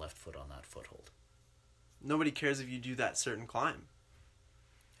foothold or my left foot on that foothold. Nobody cares if you do that certain climb.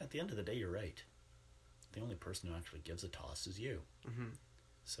 At the end of the day, you're right. The only person who actually gives a toss is you. Mm-hmm.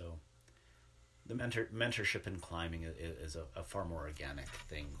 So the mentorship in climbing is a far more organic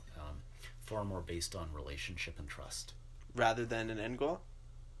thing, far more based on relationship and trust. Rather than an end goal?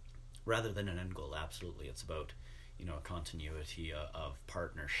 Rather than an end goal, absolutely. It's about, a continuity of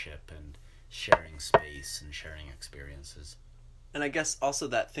partnership and sharing space and sharing experiences. And I guess also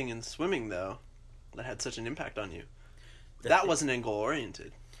that thing in swimming, though, that had such an impact on you. That wasn't end goal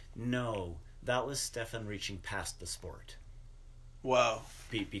oriented. No, that was Stefan reaching past the sport. Wow.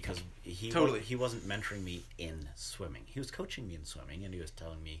 Because he wasn't mentoring me in swimming. He was coaching me in swimming, and he was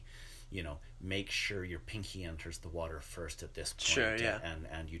telling me, make sure your pinky enters the water first at this point. Sure, yeah.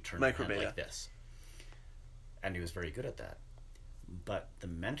 And you turn your hand Microbeta. like this. And he was very good at that. But the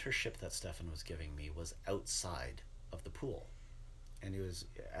mentorship that Stefan was giving me was outside of the pool. And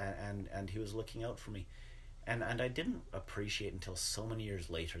he was looking out for me. And I didn't appreciate until so many years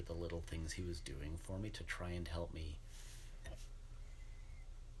later the little things he was doing for me to try and help me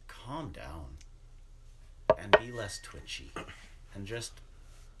calm down and be less twitchy and just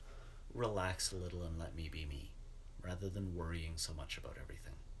relax a little and let me be me, rather than worrying so much about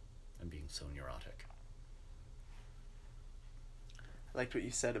everything and being so neurotic. I liked what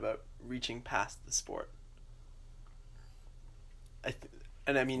you said about reaching past the sport. I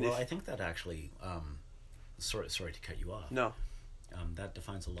think that actually, sorry to cut you off. No, that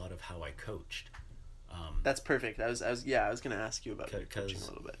defines a lot of how I coached. that's perfect. I was going to ask you about your coaching a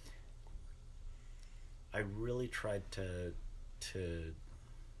little bit. I really tried to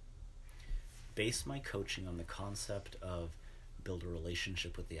base my coaching on the concept of build a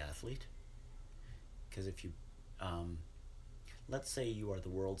relationship with the athlete. Because if you, let's say you are the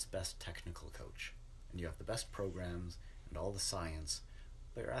world's best technical coach, and you have the best programs and all the science,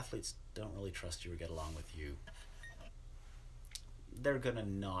 but your athletes don't really trust you or get along with you, they're going to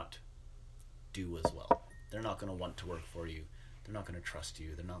not do as well. They're not going to want to work for you. They're not going to trust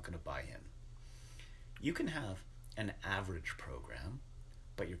you. They're not going to buy in. You can have an average program,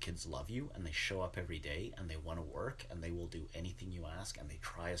 but your kids love you and they show up every day and they want to work and they will do anything you ask and they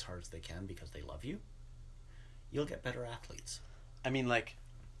try as hard as they can because they love you. You'll get better athletes. I mean, like,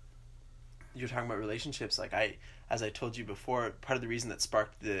 you're talking about relationships. Like, as I told you before, part of the reason that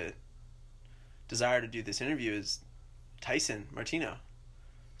sparked the desire to do this interview is Tyson Martino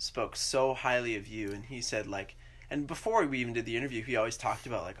spoke so highly of you, and he said, like, and before we even did the interview, he always talked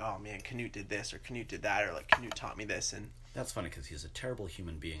about, like, oh man, Canute did this or Canute did that, or like Canute taught me this. And that's funny because he's a terrible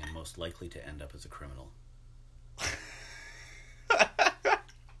human being and most likely to end up as a criminal.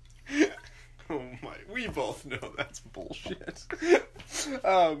 Oh my, we both know that's bullshit.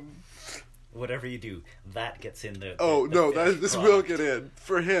 Whatever you do, that gets in there. This will get in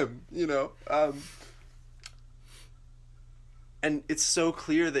for him, you know. And it's so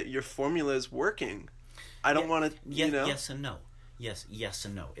clear that your formula is working. I don't want to, you know. Yes and no. Yes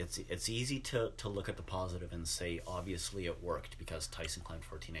and no. It's easy to look at the positive and say, obviously it worked because Tyson climbed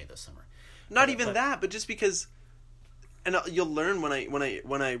 14A this summer. Not even that, but just because. And you'll learn when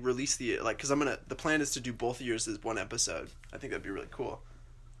I release the, like, because the plan is to do both of yours as one episode. I think that'd be really cool.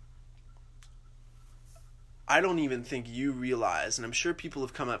 I don't even think you realize, and I'm sure people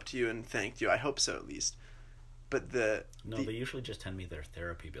have come up to you and thanked you. I hope so, at least. But they usually just send me their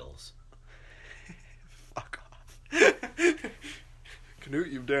therapy bills. Fuck off. Canute,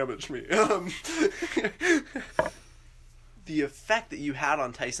 you've damaged me. The effect that you had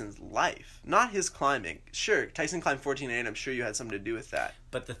on Tyson's life, not his climbing. Sure, Tyson climbed 14A, and I'm sure you had something to do with that.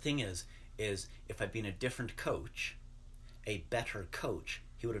 But the thing is if I'd been a different coach, a better coach,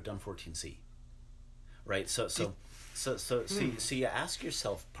 he would have done 14C. Right? So you ask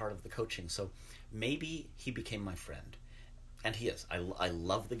yourself part of the coaching. So maybe he became my friend, and he is. I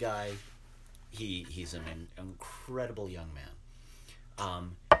love the guy. He's an incredible young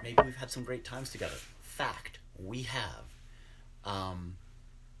man. Maybe we've had some great times together. Fact, we have.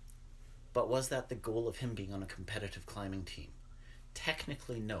 But was that the goal of him being on a competitive climbing team?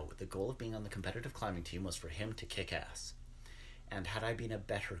 Technically, no. The goal of being on the competitive climbing team was for him to kick ass. And had I been a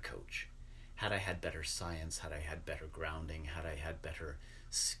better coach, had I had better science, had I had better grounding, had I had better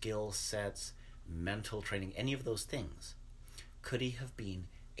skill sets, mental training, any of those things, could he have been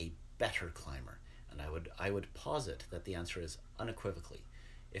a better climber? And I would posit that the answer is unequivocally.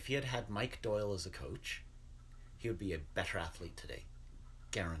 If he had had Mike Doyle as a coach, he would be a better athlete today.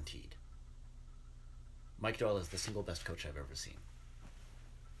 Guaranteed. Mike Doyle is the single best coach I've ever seen.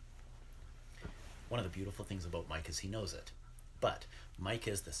 One of the beautiful things about Mike is he knows it. But Mike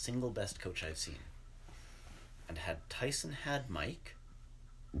is the single best coach I've seen. And had Tyson had Mike,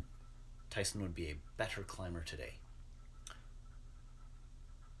 Tyson would be a better climber today.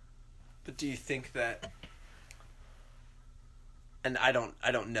 But do you think that, and I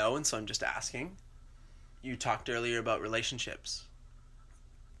don't know, and so I'm just asking, you talked earlier about relationships.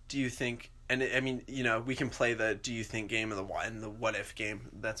 Do you think, and I mean, you know, we can play the do you think game and the what if game.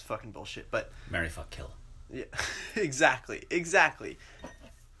 That's fucking bullshit. But marry, fuck, kill. Yeah, exactly.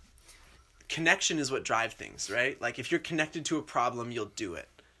 Connection is what drives things, right? Like, if you're connected to a problem, you'll do it.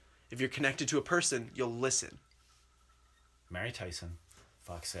 If you're connected to a person, you'll listen. Marry Tyson,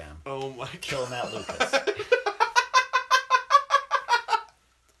 fuck Sam. Oh my God. Kill Matt Lucas.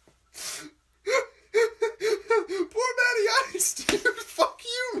 Poor Matty Ice, dude. Fuck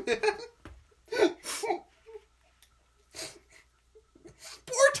you, man.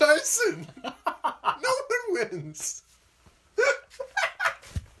 Poor Tyson. No one wins.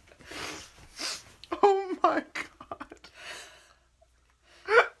 Oh my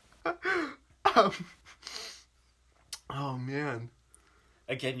God. man.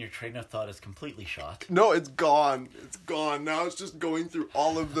 Again, your train of thought is completely shot. No, it's gone. It's gone. Now it's just going through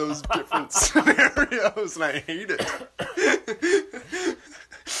all of those different scenarios, and I hate it.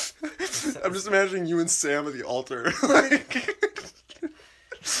 I'm just imagining you and Sam at the altar. Like,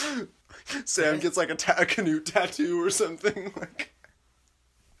 Sam gets like a canoe tattoo or something. Like,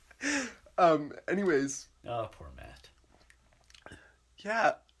 anyways. Oh, poor Matt.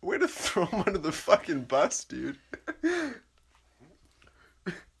 Yeah, way to throw him under the fucking bus, dude.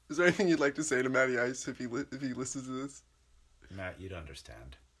 Is there anything you'd like to say to Matty Ice if he listens to this? Matt, you'd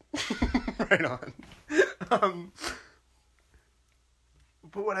understand. Right on.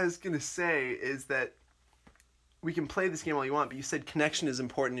 But what I was going to say is that we can play this game all you want, but you said connection is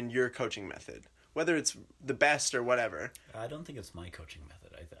important in your coaching method. Whether it's the best or whatever. I don't think it's my coaching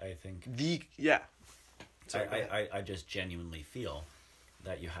method. I think... Yeah. Sorry, I just genuinely feel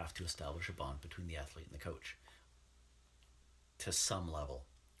that you have to establish a bond between the athlete and the coach. To some level.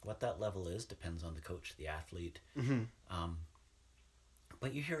 What that level is depends on the coach, the athlete. Mm-hmm.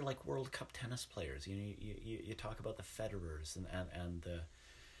 But you hear like World Cup tennis players. You talk about the Federers and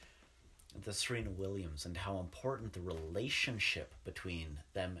the Serena Williams and how important the relationship between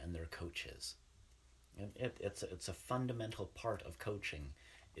them and their coach is. It's a fundamental part of coaching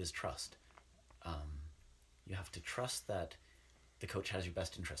is trust. You have to trust that the coach has your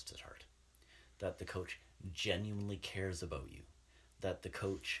best interests at heart, that the coach genuinely cares about you, that the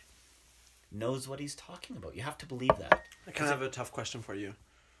coach knows what he's talking about. You have to believe that. I kind of have a tough question for you.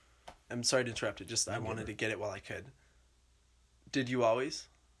 I'm sorry to interrupt it, just I wanted to get it while I could. Did you always?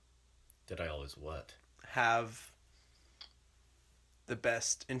 Did I always what? Have the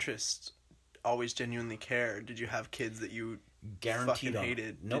best interests, always genuinely care? Did you have kids that you guaranteed fucking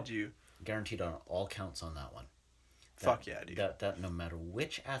hated? Nope. Did you? Guaranteed on all counts on that one. Fuck yeah, dude. That no matter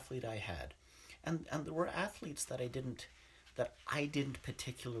which athlete I had, and there were athletes that I didn't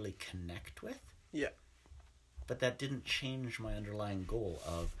particularly connect with. Yeah. But that didn't change my underlying goal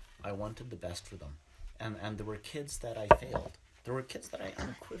of I wanted the best for them. And there were kids that I failed. There were kids that I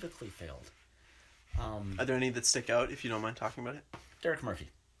unequivocally failed. Are there any that stick out, if you don't mind talking about it? Derek Murphy.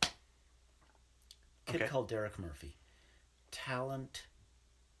 Kid Okay. called Derek Murphy. Talent.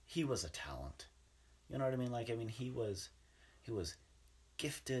 He was a talent. You know what I mean? Like, he was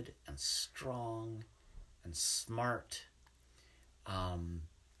gifted and strong and smart.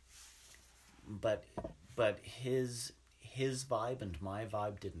 But his vibe and my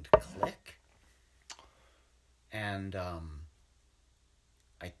vibe didn't click. And I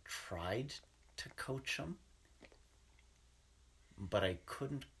tried to coach him, but I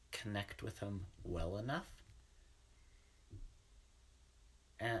couldn't connect with him well enough.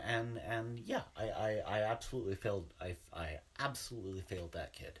 And yeah, I absolutely failed. I absolutely failed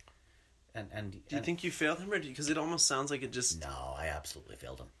that kid. And Do you think you failed him, or because it almost sounds like it just? No, I absolutely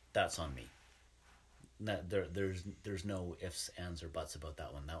failed him. That's on me. There's no ifs, ands, or buts about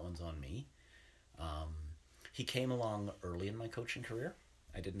that one. That one's on me. He came along early in my coaching career.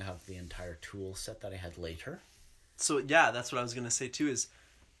 I didn't have the entire tool set that I had later. So yeah, that's what I was gonna say too. Was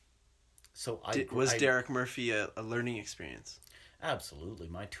Derek Murphy a learning experience? Absolutely.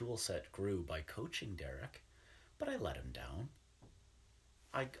 My tool set grew by coaching Derek, but I let him down.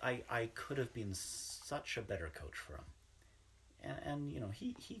 I could have been such a better coach for him. And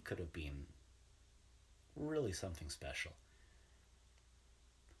he could have been really something special.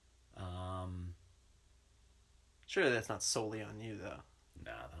 Surely that's not solely on you, though.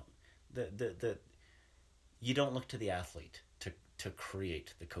 No, you don't look to the athlete to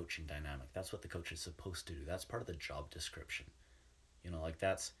create the coaching dynamic. That's what the coach is supposed to do. That's part of the job description.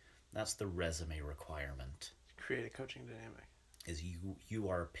 That's the resume requirement. Create a coaching dynamic. Is you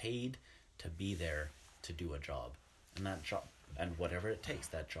are paid to be there to do a job, and that job, and whatever it takes,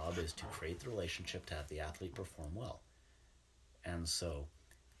 that job is to create the relationship to have the athlete perform well. And so,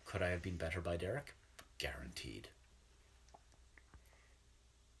 could I have been better by Derek? Guaranteed.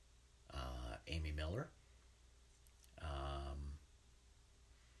 Amy Miller,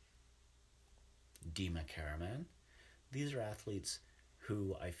 Dima Karaman. These are athletes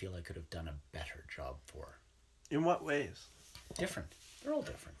who I feel I could have done a better job for. In what ways? Different. They're all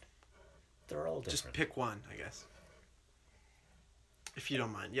different. Just pick one, I guess. If you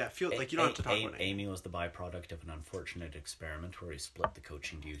don't mind. Yeah, feel like you don't have to talk about it. Amy was the byproduct of an unfortunate experiment where he split the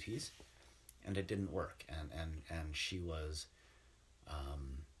coaching duties, and it didn't work. And she was,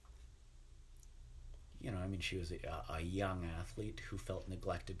 she was a young athlete who felt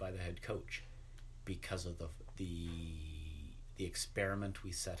neglected by the head coach because of the experiment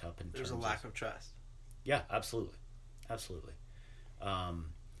we set up in terms of... There's a lack of trust. Yeah, absolutely.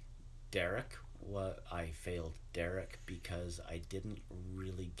 Derek I failed Derek because I didn't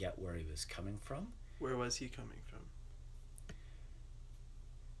really get where he was coming from. Where was he coming from?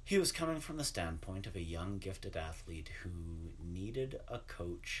 He was coming from the standpoint of a young, gifted athlete who needed a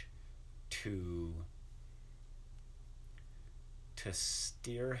coach to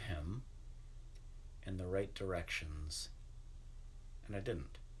steer him in the right directions, and I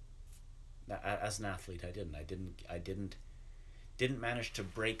didn't. As an athlete, I didn't manage to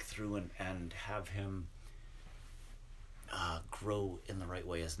break through and have him grow in the right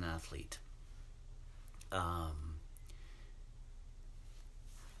way as an athlete.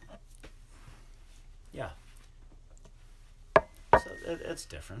 Yeah. So it's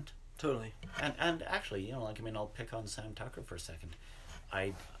different. Totally. And actually, you know, like, I mean, I'll pick on Sam Tucker for a second.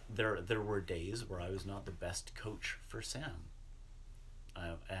 There were days where I was not the best coach for Sam.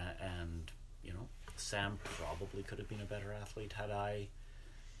 And, you know, Sam probably could have been a better athlete had I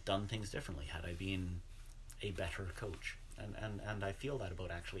done things differently, had I been a better coach. And I feel that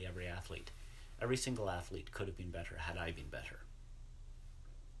about actually every athlete. Every single athlete could have been better had I been better.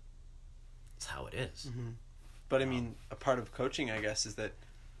 It's how it is. Mm-hmm. But I mean, a part of coaching, I guess, is that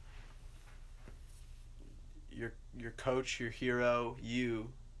your coach, your hero,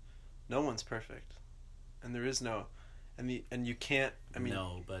 no one's perfect, and there is no, and you can't. I mean,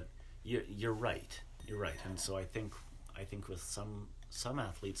 no, but you're right. You're right, and so I think with some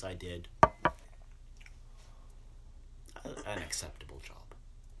athletes I did an acceptable job.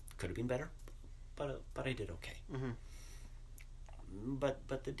 Could have been better, but I did okay. Mm-hmm.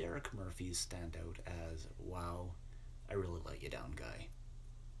 But the Derek Murphys stand out as, wow, I really let you down, guy.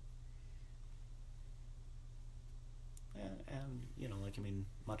 And you know, like, I mean,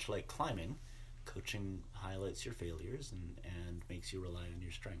 much like climbing, coaching highlights your failures and makes you rely on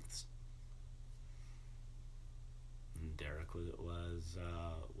your strengths. And Derek was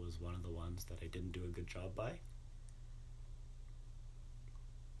one of the ones that I didn't do a good job by.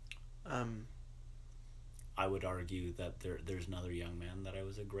 I would argue that there's another young man that I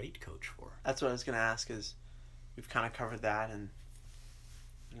was a great coach for. That's what I was going to ask, is we've kind of covered that, and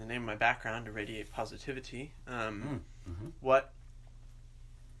in the name of my background, to radiate positivity. What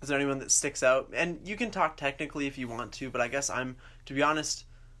is there anyone that sticks out? And you can talk technically if you want to, but I guess to be honest,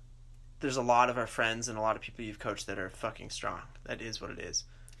 there's a lot of our friends and a lot of people you've coached that are fucking strong. That is what it is,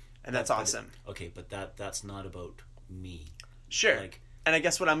 and that's awesome. But that's not about me. Sure. Like, and I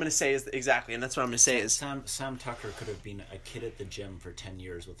guess what I'm going to say is exactly, and that's what I'm going to say is Sam Tucker could have been a kid at the gym for 10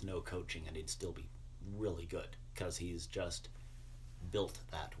 years with no coaching, and he'd still be really good because he's just built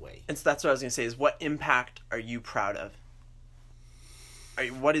that way. And so that's what I was going to say is, what impact are you proud of?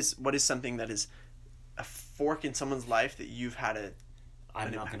 What is something that is a fork in someone's life that you've had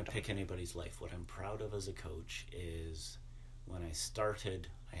I'm not going to pick anybody's life. What I'm proud of as a coach is when I started,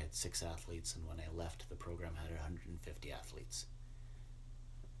 I had 6 athletes, and when I left the program, I had 150 athletes.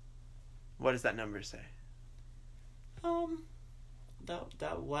 What does that number say?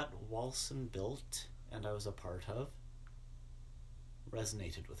 That what Walson built and I was a part of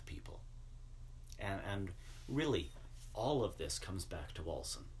resonated with people. And really, all of this comes back to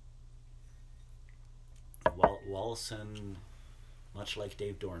Walson. Walson, much like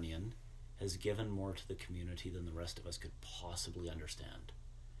Dave Dornian, has given more to the community than the rest of us could possibly understand.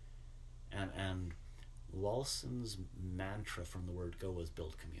 And Walson's mantra from the word go was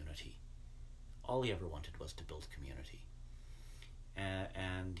build community. All he ever wanted was to build community.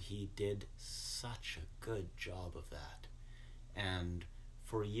 And he did such a good job of that. And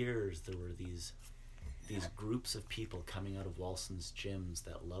for years there were these groups of people coming out of Walson's gyms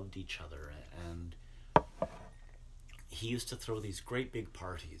that loved each other, and he used to throw these great big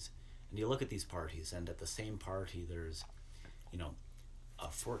parties. And you look at these parties, and at the same party there's, you know, a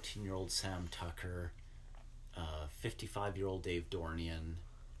 14-year-old Sam Tucker, a 55-year-old Dave Dornian,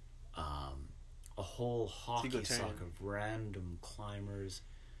 a whole hockey sock of random climbers.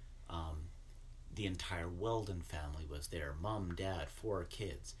 The entire Weldon family was there. Mom, Dad, 4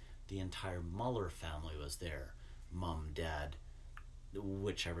 kids. The entire Muller family was there. Mom, Dad,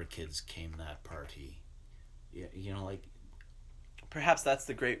 whichever kids came that party. You know, like, perhaps that's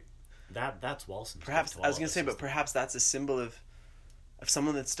the great. That's Walson. Perhaps I was going to say, but perhaps that's a symbol of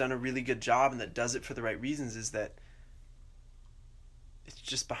someone that's done a really good job and that does it for the right reasons. Is that it's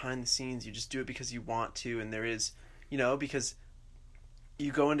just behind the scenes. You just do it because you want to, and there is, you know, because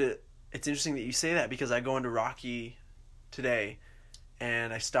you go into. It's interesting that you say that, because I go into Rocky today,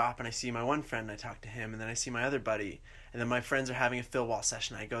 and I stop and I see my one friend and I talk to him, and then I see my other buddy, and then my friends are having a Phil Wall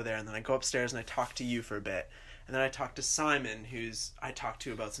session. I go there, and then I go upstairs and I talk to you for a bit, and then I talk to Simon, who's I talk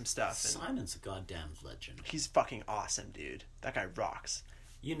to about some stuff. And Simon's a goddamn legend. He's fucking awesome, dude. That guy rocks.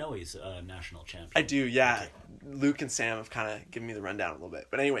 You know he's a national champion. I do, yeah. Okay. Luke and Sam have kind of given me the rundown a little bit.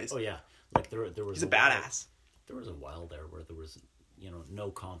 But anyways, Oh yeah, like there was. he's a while- badass. There was a while there where there was,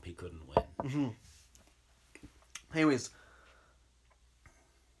 no comp he couldn't win. Anyways,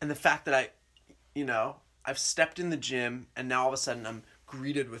 and the fact that I've stepped in the gym and now all of a sudden I'm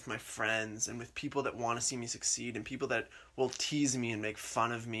greeted with my friends and with people that want to see me succeed and people that will tease me and make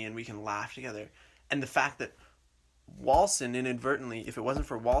fun of me and we can laugh together. And the fact that Walson inadvertently, if it wasn't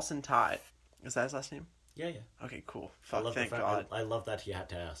for Walson Ty, is that his last name? Yeah. Okay, cool. I Fuck, love thank the fact, God. I love that you had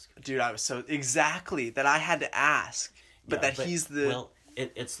to ask. Dude, I was so... Exactly, that I had to ask. But Yeah, he's the... Well,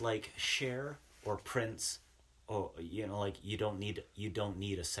 it's like Cher or Prince, or like you don't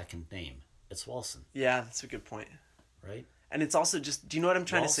need a second name. It's Walson, Yeah, that's a good point. right? And it's also just... Do you know what I'm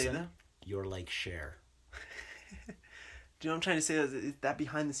trying to say, Walson, though? You're like Cher. Do you know what I'm trying to say? That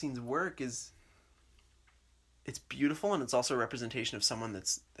behind-the-scenes work is... It's beautiful, and it's also a representation of someone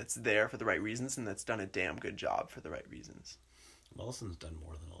that's there for the right reasons and that's done a damn good job for the right reasons. Walson's done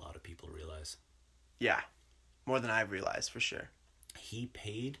more than a lot of people realize. Yeah. More than I've realized, for sure. He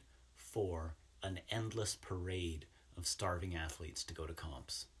paid for an endless parade of starving athletes to go to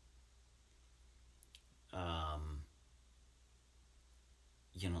comps.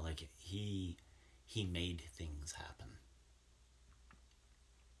 Like he made things happen.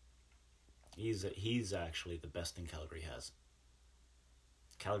 He's actually the best thing Calgary has.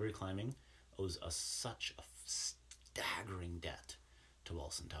 Calgary Climbing owes such a staggering debt to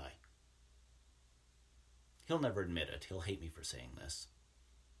Walson Ty. He'll never admit it. He'll hate me for saying this.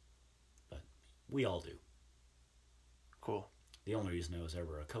 But we all do. Cool. The only reason I was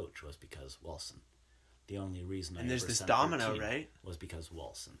ever a coach was because Walson. The only reason I And there's ever this sent their domino, team right? was because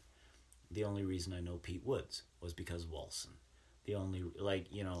Walson. The only reason I know Pete Woods was because Walson. The only,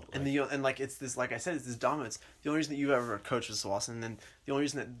 And it's this, like I said, it's this domino. It's the only reason that you've ever coached was Walson. And then the only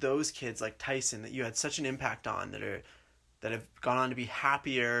reason that those kids like Tyson that you had such an impact on that have gone on to be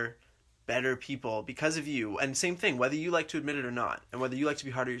happier, better people because of you. And same thing, whether you like to admit it or not, and whether you like to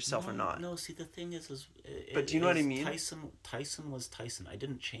be hard on yourself or not. No, see, the thing is But do you know what I mean? Tyson was Tyson. I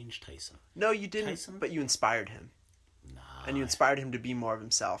didn't change Tyson. No, you didn't. Tyson? But you inspired him, Nah. and you inspired him to be more of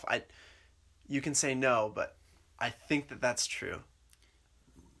himself. You can say no, but I think that that's true.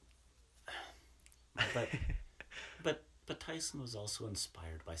 But Tyson was also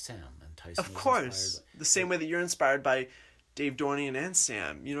inspired by Sam, and Tyson. Of was course, inspired the same way that you're inspired by Dave Dornian and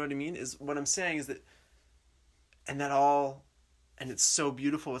Sam. You know what I mean? Is what I'm saying is that, and it's so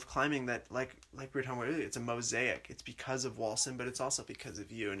beautiful with climbing that like we were talking about earlier, it's a mosaic. It's because of Walson, but it's also because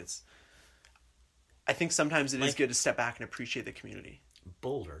of you, and it's. I think sometimes it is good to step back and appreciate the community.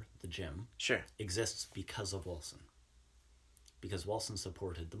 Boulder, the gym, Sure. exists because of Walson. Because Walson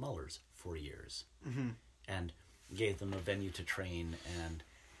supported the Mullers for years, and gave them a venue to train, and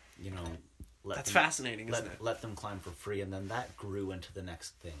That's fascinating, isn't it? Let them climb for free, and then that grew into the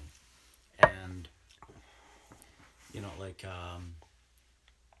next thing, and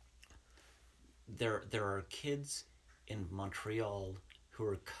there are kids in Montreal who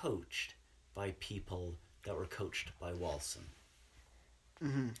are coached by people that were coached by Walson.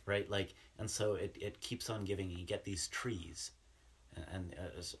 Right, and so it keeps on giving. You get these trees, and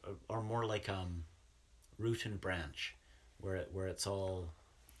or more like root and branch, where it's all.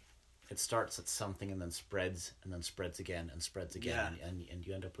 It starts at something and then spreads again and spreads again, Yeah. and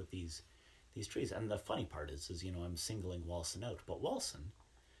you end up with these trees. And the funny part is I'm singling Walson out, but Walson,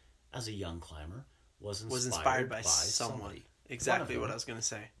 as a young climber, was inspired by someone. somebody. Exactly One of what them- I was gonna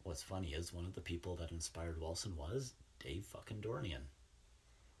say. What's funny is one of the people that inspired Walson was Dave fucking Dornian.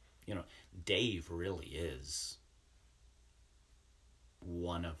 Dave really is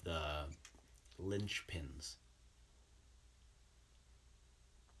one of the linchpins.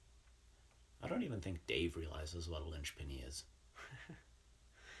 I don't even think Dave realizes what a linchpin he is.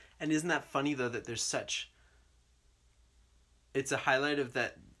 And isn't that funny though that there's it's a highlight of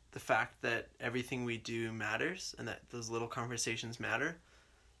the fact that everything we do matters and that those little conversations matter.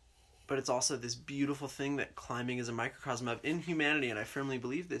 But it's also this beautiful thing that climbing is a microcosm of in humanity, and I firmly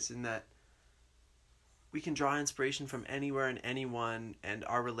believe this, in that we can draw inspiration from anywhere and anyone, and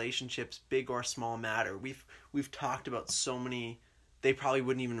our relationships, big or small, matter. We've talked about so many, they probably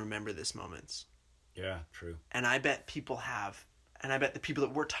wouldn't even remember this moments. Yeah, true. And I bet people have, and I bet the people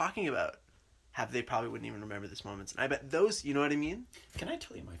that we're talking about they probably wouldn't even remember this moments. And I bet those, you know what I mean? Can I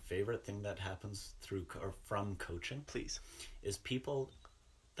tell you my favorite thing that happens from coaching? Please. Is people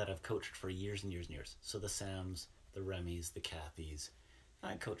that I've coached for years and years and years. So the Sams, the Remys, the Cathys.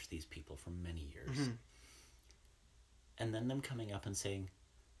 I coached these people for many years. And then them coming up and saying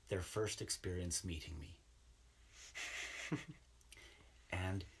their first experience meeting me.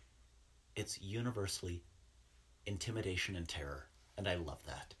 and it's universally intimidation and terror, and I love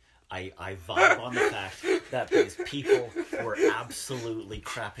that. I vibe on the fact that these people were absolutely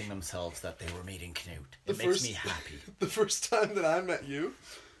crapping themselves that they were meeting Knut. It makes me happy. The first time that I met you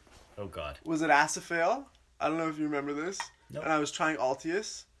Oh God. was at Asafale. I don't know if you remember this. Nope. And I was trying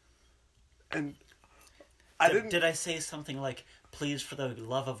Altius. And Did I say something like, please, for the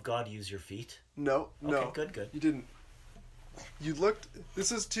love of God, use your feet? No. Okay, good. You didn't. You looked...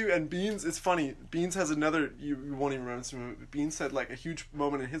 This is too... And Beans, it's funny. Beans has another... You won't even remember this moment. Beans said, like, a huge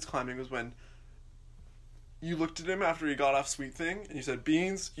moment in his climbing was when you looked at him after he got off Sweet Thing, and you said,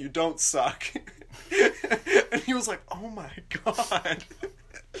 Beans, you don't suck. And he was like, oh my God.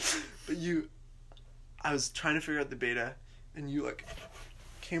 But you... I was trying to figure out the beta, and you, like,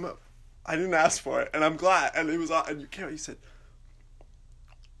 came up. I didn't ask for it, and I'm glad. And it was... And you came out, you said,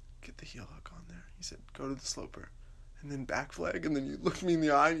 get the heel hook on there. He said, go to the sloper. And then back flag, and then you looked me in the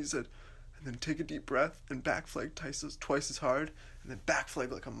eye and you said, and then take a deep breath and back flag twice as hard, and then back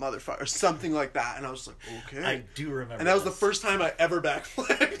flag like a motherfucker, or something like that. And I was like, okay. I do remember. And that was the first time I ever back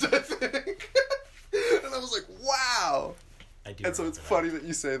flagged, I think. And I was like, wow. I do. And so it's remember funny that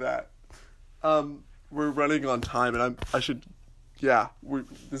you say that. We're running on time, and this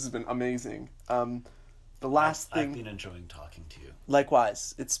has been amazing. The last thing. I've been enjoying talking to you.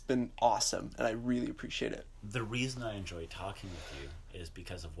 Likewise, it's been awesome, and I really appreciate it. The reason I enjoy talking with you is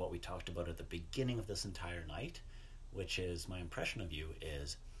because of what we talked about at the beginning of this entire night, which is my impression of you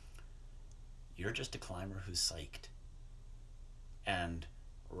is you're just a climber who's psyched. And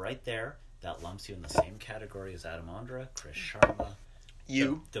right there, that lumps you in the same category as Adam Ondra, Chris Sharma,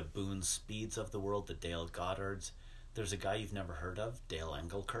 the Boone Speeds of the world, the Dale Goddards. There's a guy you've never heard of, Dale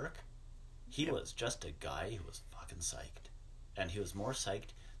Engelkirk. He was just a guy who was fucking psyched. And he was more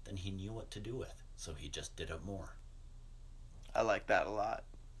psyched than he knew what to do with. So he just did it more. I like that a lot.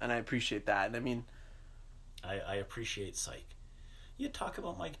 And I appreciate that. And I mean... I appreciate psych. You talk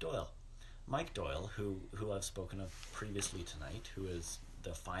about Mike Doyle. Mike Doyle, who I've spoken of previously tonight, who is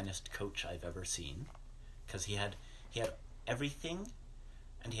the finest coach I've ever seen. Because he had everything,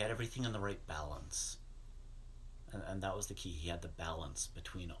 and he had everything in the right balance. And that was the key. He had the balance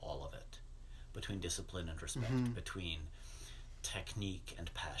between all of it. Between discipline and respect. Between technique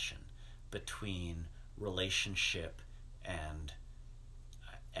and passion. Between relationship and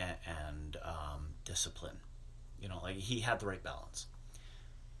discipline. You know, like, he had the right balance.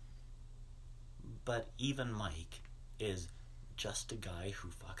 But even Mike is just a guy who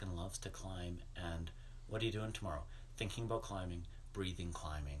fucking loves to climb. And what are you doing tomorrow? Thinking about climbing, breathing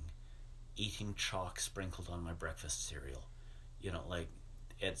climbing, eating chalk sprinkled on my breakfast cereal. You know, like,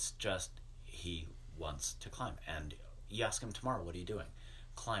 it's just, he wants to climb. And you ask him tomorrow, what are you doing?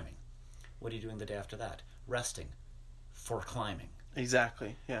 Climbing. What are you doing the day after that? Resting for climbing.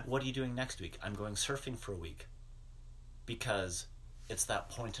 Exactly, yeah. What are you doing next week? I'm going surfing for a week. Because it's that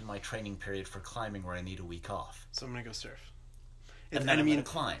point in my training period for climbing where I need a week off. So I'm going to go surf. And then I'm going to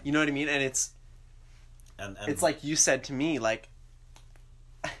climb. You know what I mean? And it's... And it's like you said to me, like...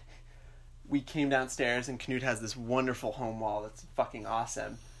 we came downstairs and Knut has this wonderful home wall that's fucking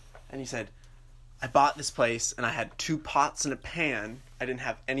awesome. And he said, I bought this place and I had 2 pots and a pan. I didn't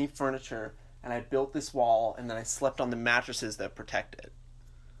have any furniture. And I built this wall and then I slept on the mattresses that protect it.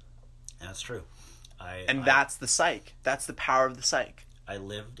 That's true. That's the psych. That's the power of the psych. I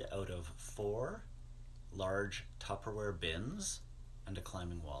lived out of 4 large Tupperware bins and a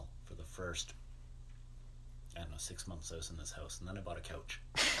climbing wall for the first, 6 months I was in this house. And then I bought a couch.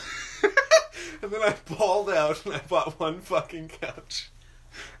 And then I balled out and I bought 1 fucking couch.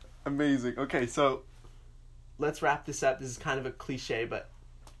 Amazing. Okay, so let's wrap this up. This is kind of a cliche, but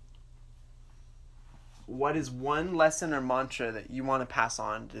what is one lesson or mantra that you want to pass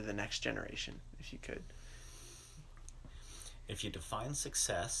on to the next generation, if you could? If you define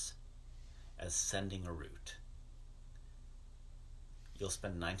success as sending a route, you'll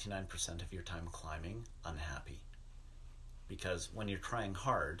spend 99% of your time climbing unhappy. Because when you're trying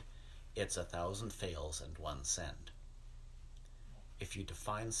hard, it's 1,000 fails and 1 send. If you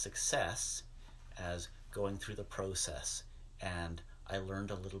define success as going through the process, and I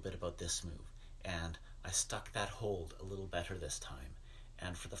learned a little bit about this move, and I stuck that hold a little better this time,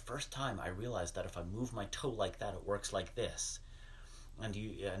 and for the first time I realized that if I move my toe like that, it works like this, and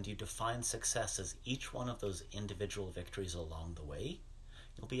you define success as each one of those individual victories along the way,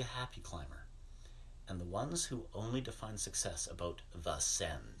 you'll be a happy climber. And the ones who only define success about the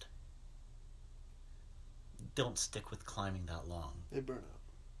send don't stick with climbing that long. They burn out.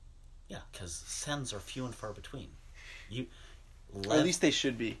 Yeah, because sends are few and far between. At least they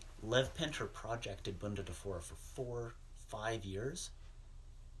should be. Lev Pinter projected Bunda de Fora for 4-5 years,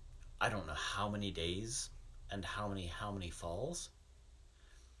 I don't know how many days and how many falls,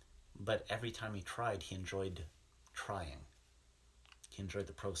 but every time he tried, he enjoyed trying. He enjoyed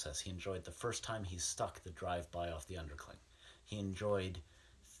the process. He enjoyed the first time he stuck the drive-by off the undercling. He enjoyed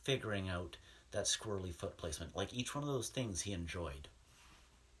figuring out that squirrely foot placement. Like, each one of those things he enjoyed.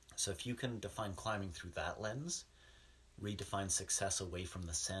 So if you can define climbing through that lens, redefine success away from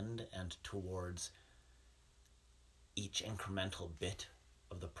the send and towards each incremental bit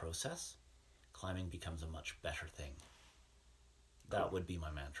of the process, climbing becomes a much better thing. That would be my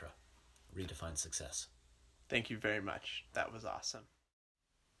mantra. Redefine success. Thank you very much. That was awesome.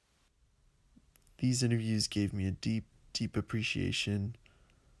 These interviews gave me a deep, deep appreciation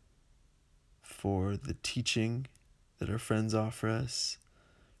for the teaching that our friends offer us,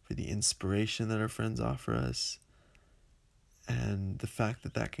 for the inspiration that our friends offer us, and the fact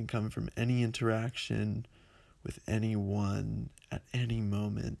that that can come from any interaction with anyone at any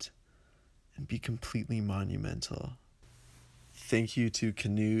moment and be completely monumental. Thank you to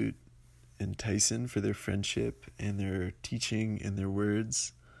Canute and Tyson for their friendship and their teaching and their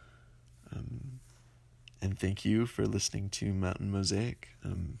words. And thank you for listening to Mountain Mosaic.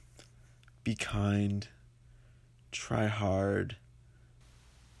 Be kind, try hard,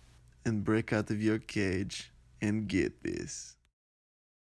 and break out of your cage and get this.